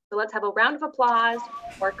bow. So let's have a round of applause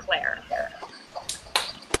for Claire.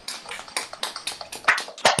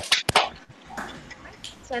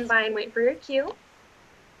 stand by and wait for your cue.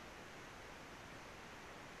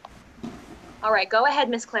 All right, go ahead,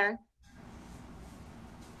 Miss Claire.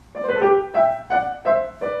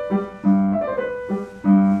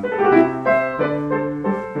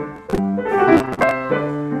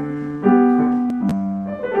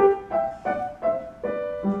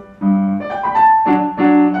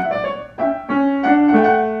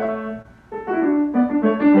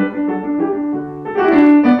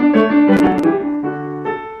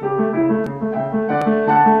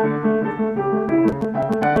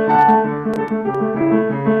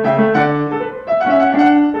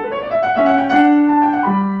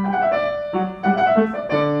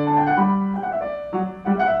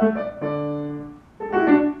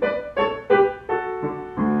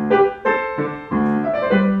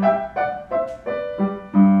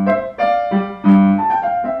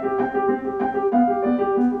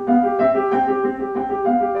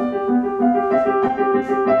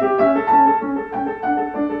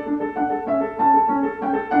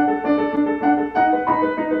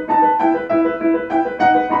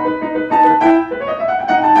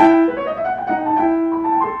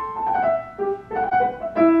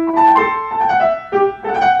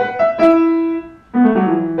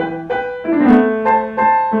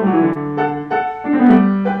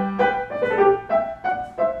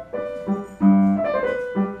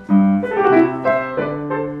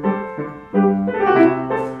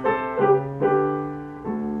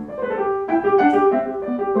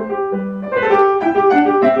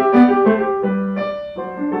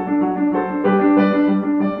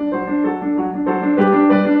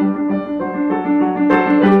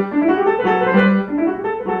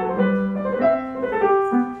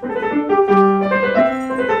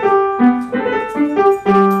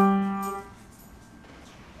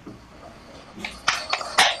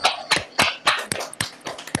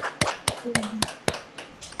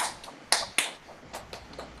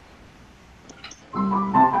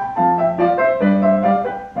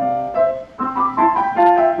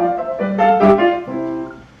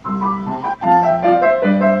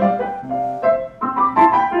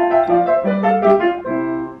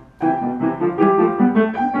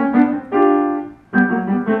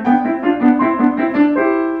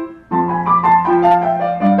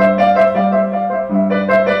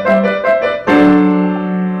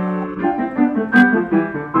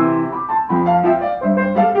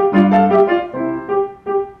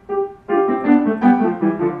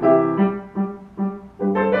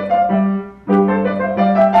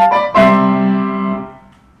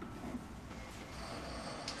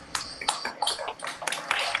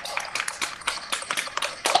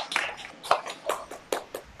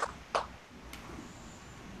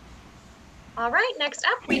 All right, next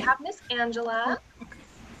up we have Miss Angela.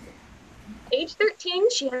 Age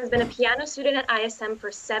 13, she has been a piano student at ISM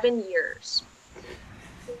for 7 years.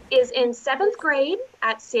 Is in 7th grade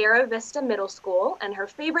at Sierra Vista Middle School, and her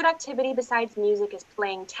favorite activity besides music is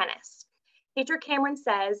playing tennis. Teacher Cameron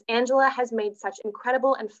says Angela has made such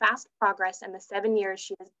incredible and fast progress in the 7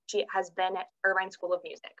 years she has been at Irvine School of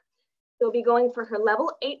Music. She'll be going for her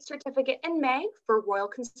level 8 certificate in May for Royal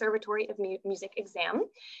Conservatory of Music exam,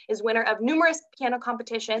 is winner of numerous piano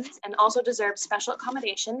competitions, and also deserves special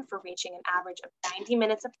accommodation for reaching an average of 90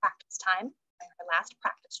 minutes of practice time by her last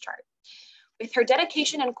practice chart. With her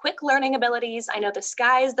dedication and quick learning abilities, I know the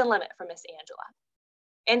sky is the limit for Miss Angela.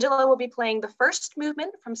 Angela will be playing the first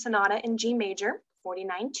movement from Sonata in G major,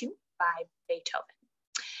 49-2 by Beethoven.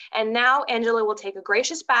 And now Angela will take a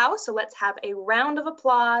gracious bow, so let's have a round of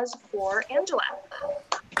applause for Angela.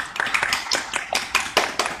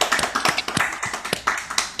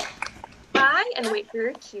 Bye, and wait for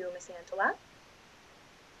your cue, Miss Angela.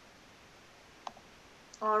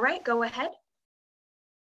 All right, go ahead.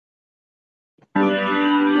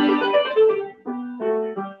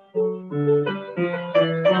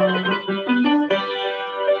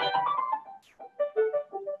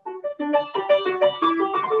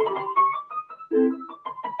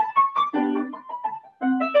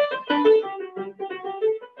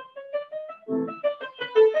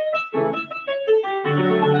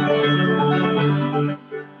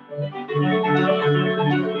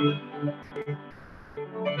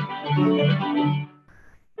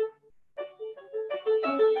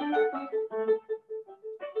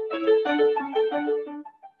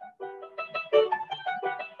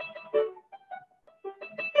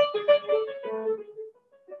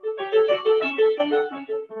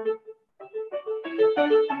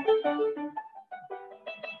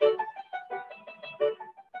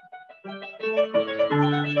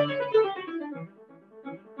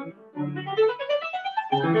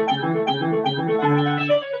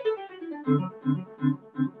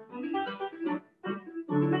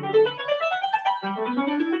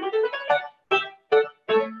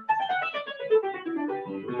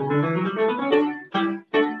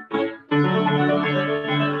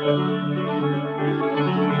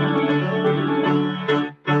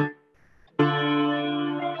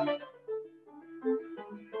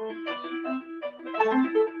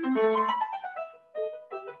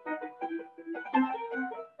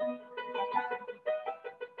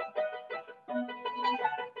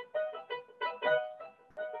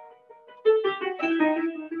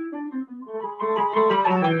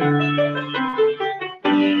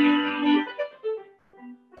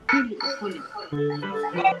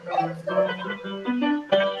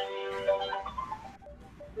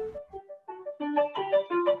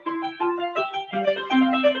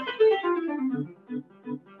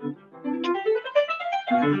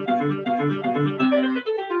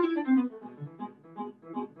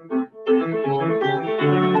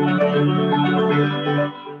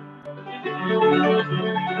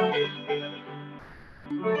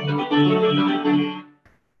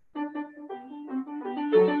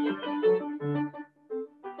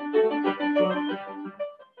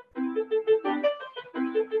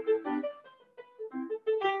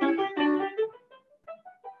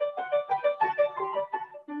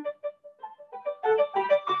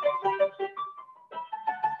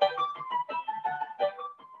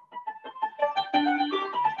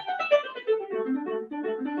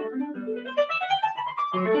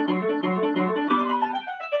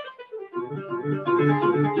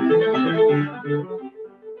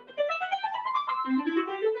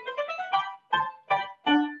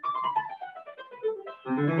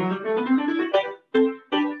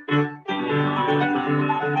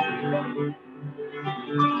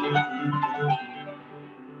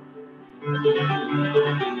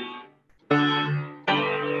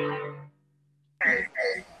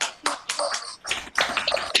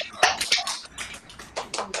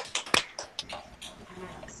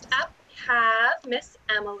 Next up, we have Miss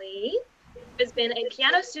Emily, who has been a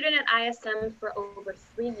piano student at ISM for over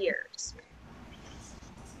 3 years.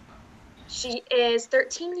 She is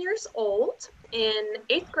 13 years old, in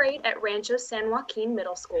 8th grade at Rancho San Joaquin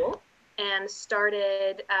Middle School, and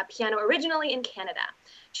started piano originally in Canada.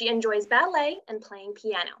 She enjoys ballet and playing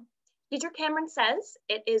piano. Teacher Cameron says,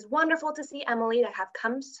 "It is wonderful to see Emily to have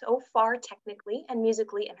come so far technically and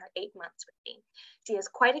musically in her 8 months with me. She is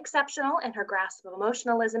quite exceptional in her grasp of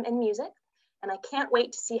emotionalism in music, and I can't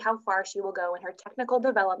wait to see how far she will go in her technical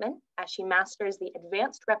development as she masters the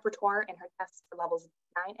advanced repertoire in her tests for levels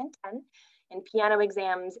 9 and 10 in piano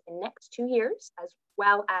exams in next 2 years, as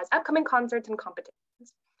well as upcoming concerts and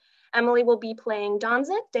competitions. Emily will be playing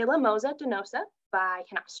Danza della Mosa Donosa by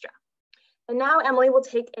Canastra." And now Emily will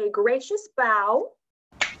take a gracious bow.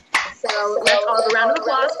 So let's all have a round of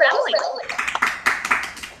applause for Emily.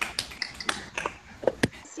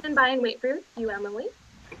 Stand by and wait for you, Emily.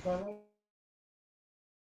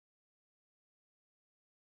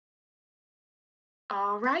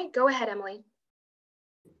 All right, go ahead, Emily.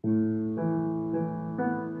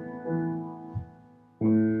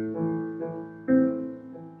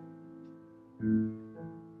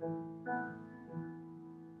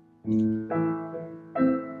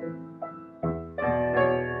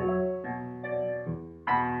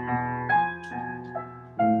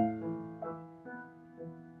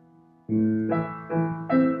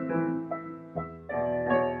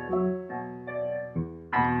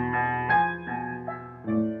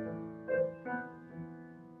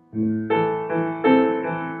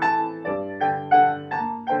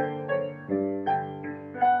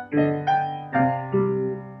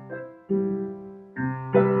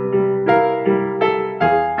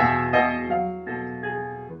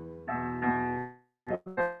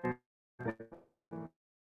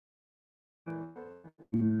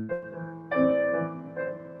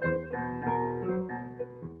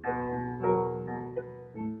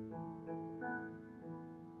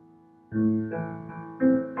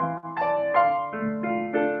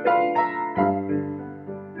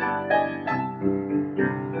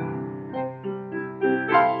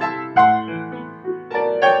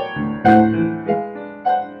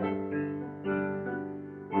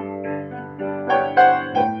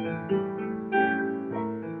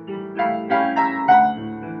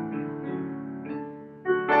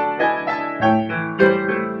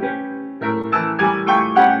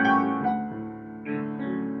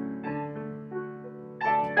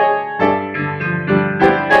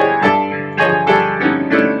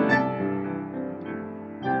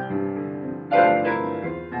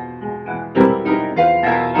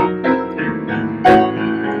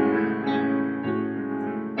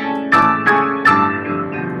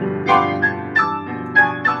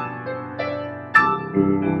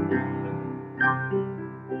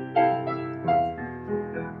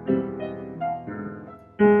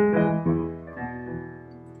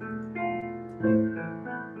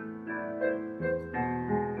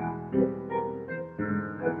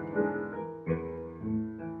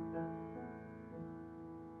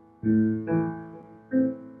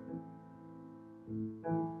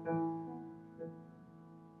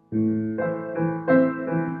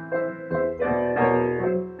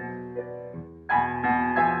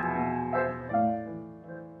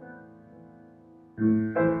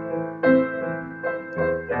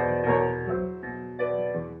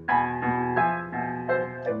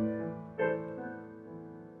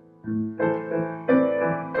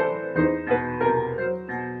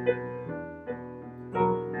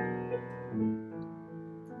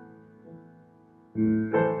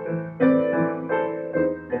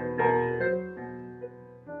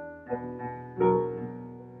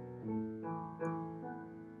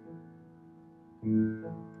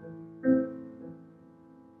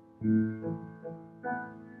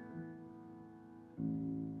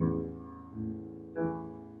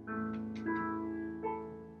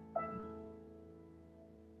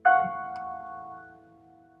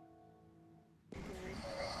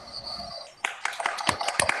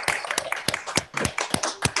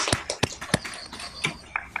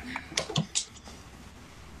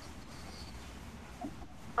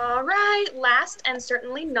 All right, last and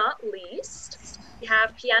certainly not least, we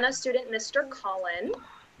have piano student Mr. Colin.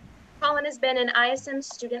 Colin has been an ISM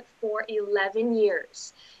student for 11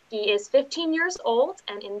 years. He is 15 years old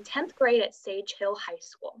and in 10th grade at Sage Hill High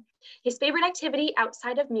School. His favorite activity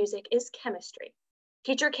outside of music is chemistry.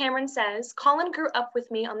 Teacher Cameron says, Colin grew up with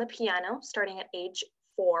me on the piano starting at age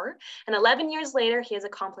 4, and 11 years later, he has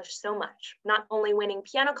accomplished so much, not only winning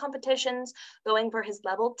piano competitions, going for his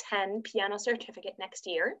level 10 piano certificate next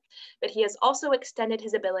year, but he has also extended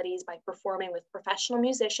his abilities by performing with professional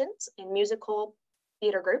musicians in musical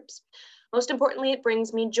theater groups. Most importantly, it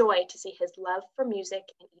brings me joy to see his love for music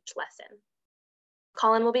in each lesson.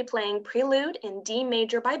 Colin will be playing Prelude in D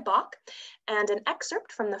major by Bach and an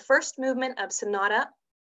excerpt from the first movement of Sonata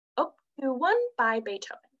Op. 1 by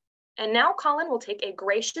Beethoven. And now Colin will take a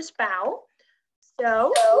gracious bow.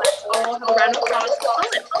 So let's all have a round of applause for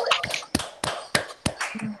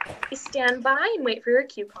Colin. Please stand by and wait for your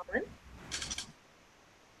cue, Colin.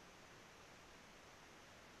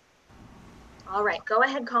 All right, go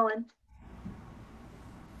ahead, Colin.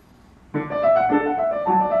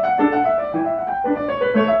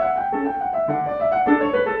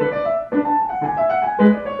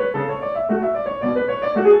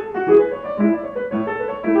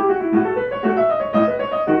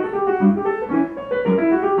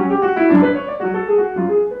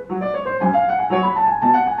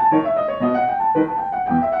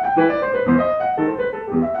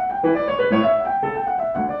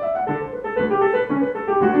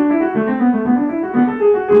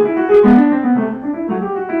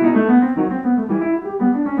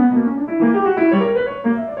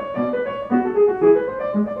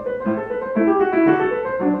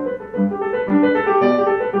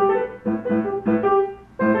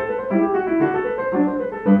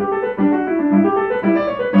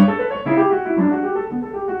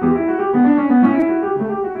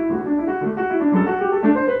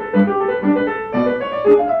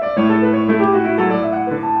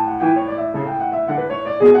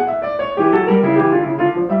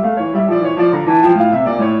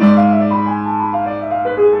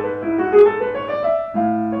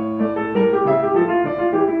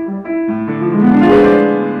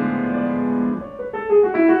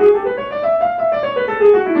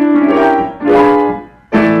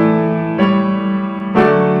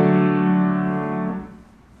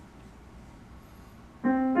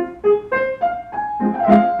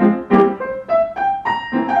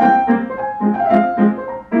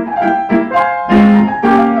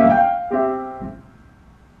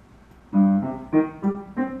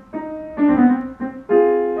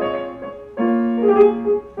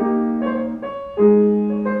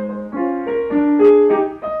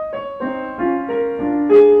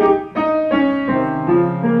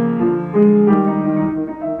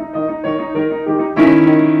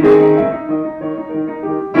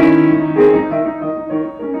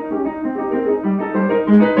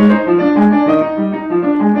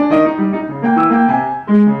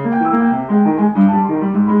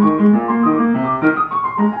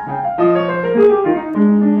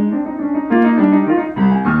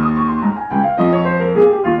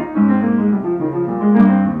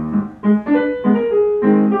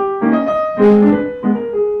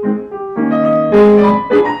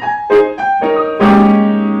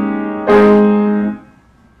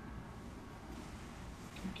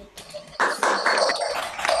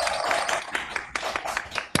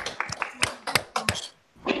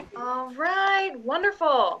 All right,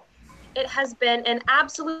 wonderful. It has been an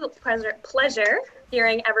absolute pleasure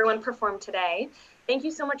hearing everyone perform today. Thank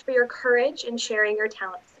you so much for your courage and sharing your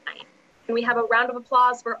talents tonight. Can we have a round of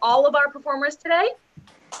applause for all of our performers today?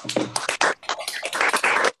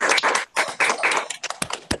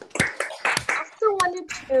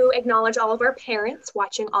 acknowledge all of our parents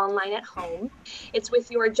watching online at home. It's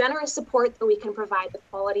with your generous support that we can provide the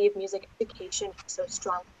quality of music education we so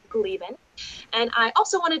strongly believe in. And I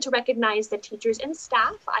also wanted to recognize the teachers and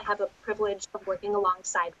staff I have a privilege of working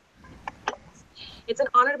alongside. It's an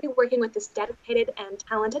honor to be working with this dedicated and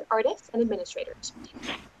talented artists and administrators.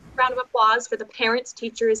 Round of applause for the parents,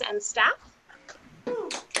 teachers, and staff.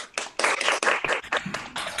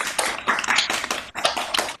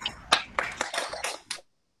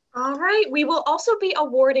 All right, we will also be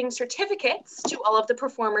awarding certificates to all of the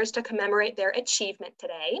performers to commemorate their achievement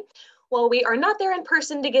today. While we are not there in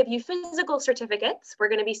person to give you physical certificates, we're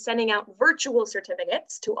going to be sending out virtual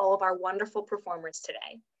certificates to all of our wonderful performers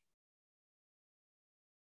today.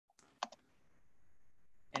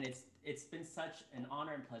 And it's been such an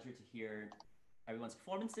honor and pleasure to hear everyone's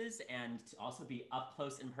performances and to also be up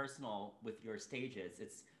close and personal with your stages.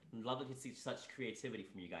 It's lovely to see such creativity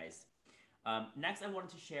from you guys. Next, I wanted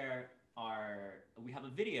to share we have a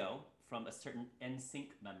video from a certain NSYNC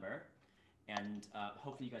member, and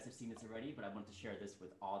hopefully you guys have seen this already, but I wanted to share this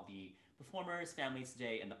with all the performers, families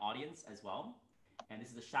today, and the audience as well. And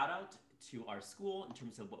this is a shout out to our school in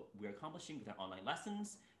terms of what we're accomplishing with our online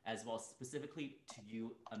lessons, as well as specifically to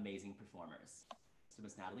you amazing performers. So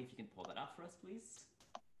Miss Natalie, if you can pull that up for us, please.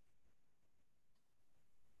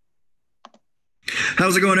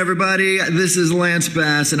 How's it going, everybody? This is Lance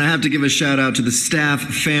Bass, and I have to give a shout out to the staff,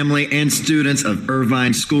 family, and students of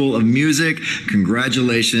Irvine School of Music.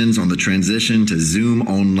 Congratulations on the transition to Zoom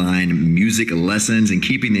online music lessons and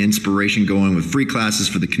keeping the inspiration going with free classes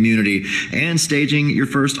for the community and staging your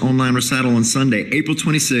first online recital on Sunday, April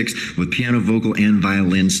 26th with piano, vocal, and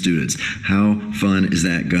violin students. How fun is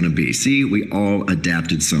that going to be? See, we all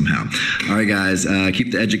adapted somehow. All right, guys,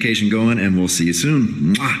 keep the education going, and we'll see you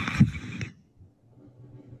soon. Mwah.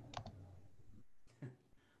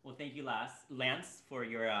 Thank you, Lance, for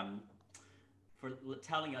your for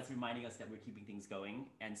telling us, reminding us that we're keeping things going,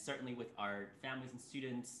 and certainly with our families and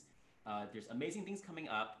students, there's amazing things coming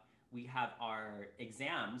up. We have our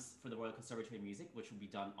exams for the Royal Conservatory of Music, which will be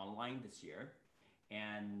done online this year,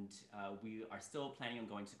 and we are still planning on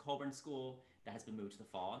going to Colburn School. That has been moved to the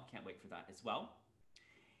fall. Can't wait for that as well.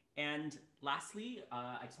 And lastly,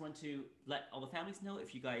 I just want to let all the families know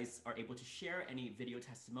if you guys are able to share any video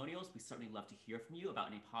testimonials. We certainly love to hear from you about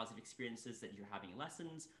any positive experiences that you're having in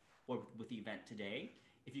lessons or with the event today.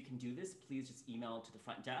 If you can do this, please just email to the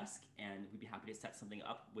front desk and we'd be happy to set something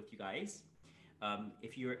up with you guys.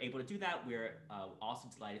 If you're able to do that, we're also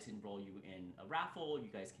delighted to enroll you in a raffle. You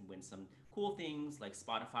guys can win some cool things like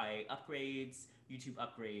Spotify upgrades, YouTube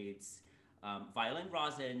upgrades, violin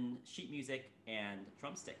rosin, sheet music, and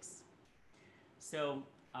drumsticks. So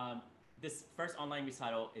this first online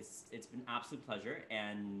recital, it's been an absolute pleasure,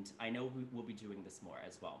 and I know we will be doing this more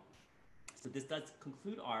as well. So this does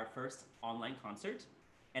conclude our first online concert,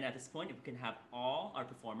 and at this point, if we can have all our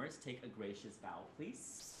performers take a gracious bow,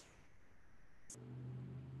 please.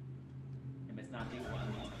 And Ms. Natalie will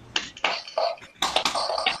unmute.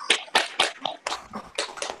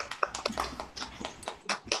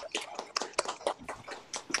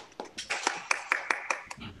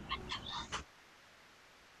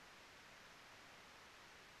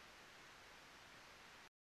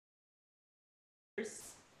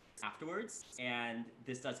 Afterwards, and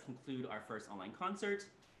this does conclude our first online concert.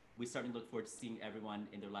 We certainly look forward to seeing everyone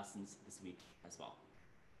in their lessons this week as well.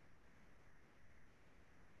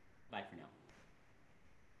 Bye for now.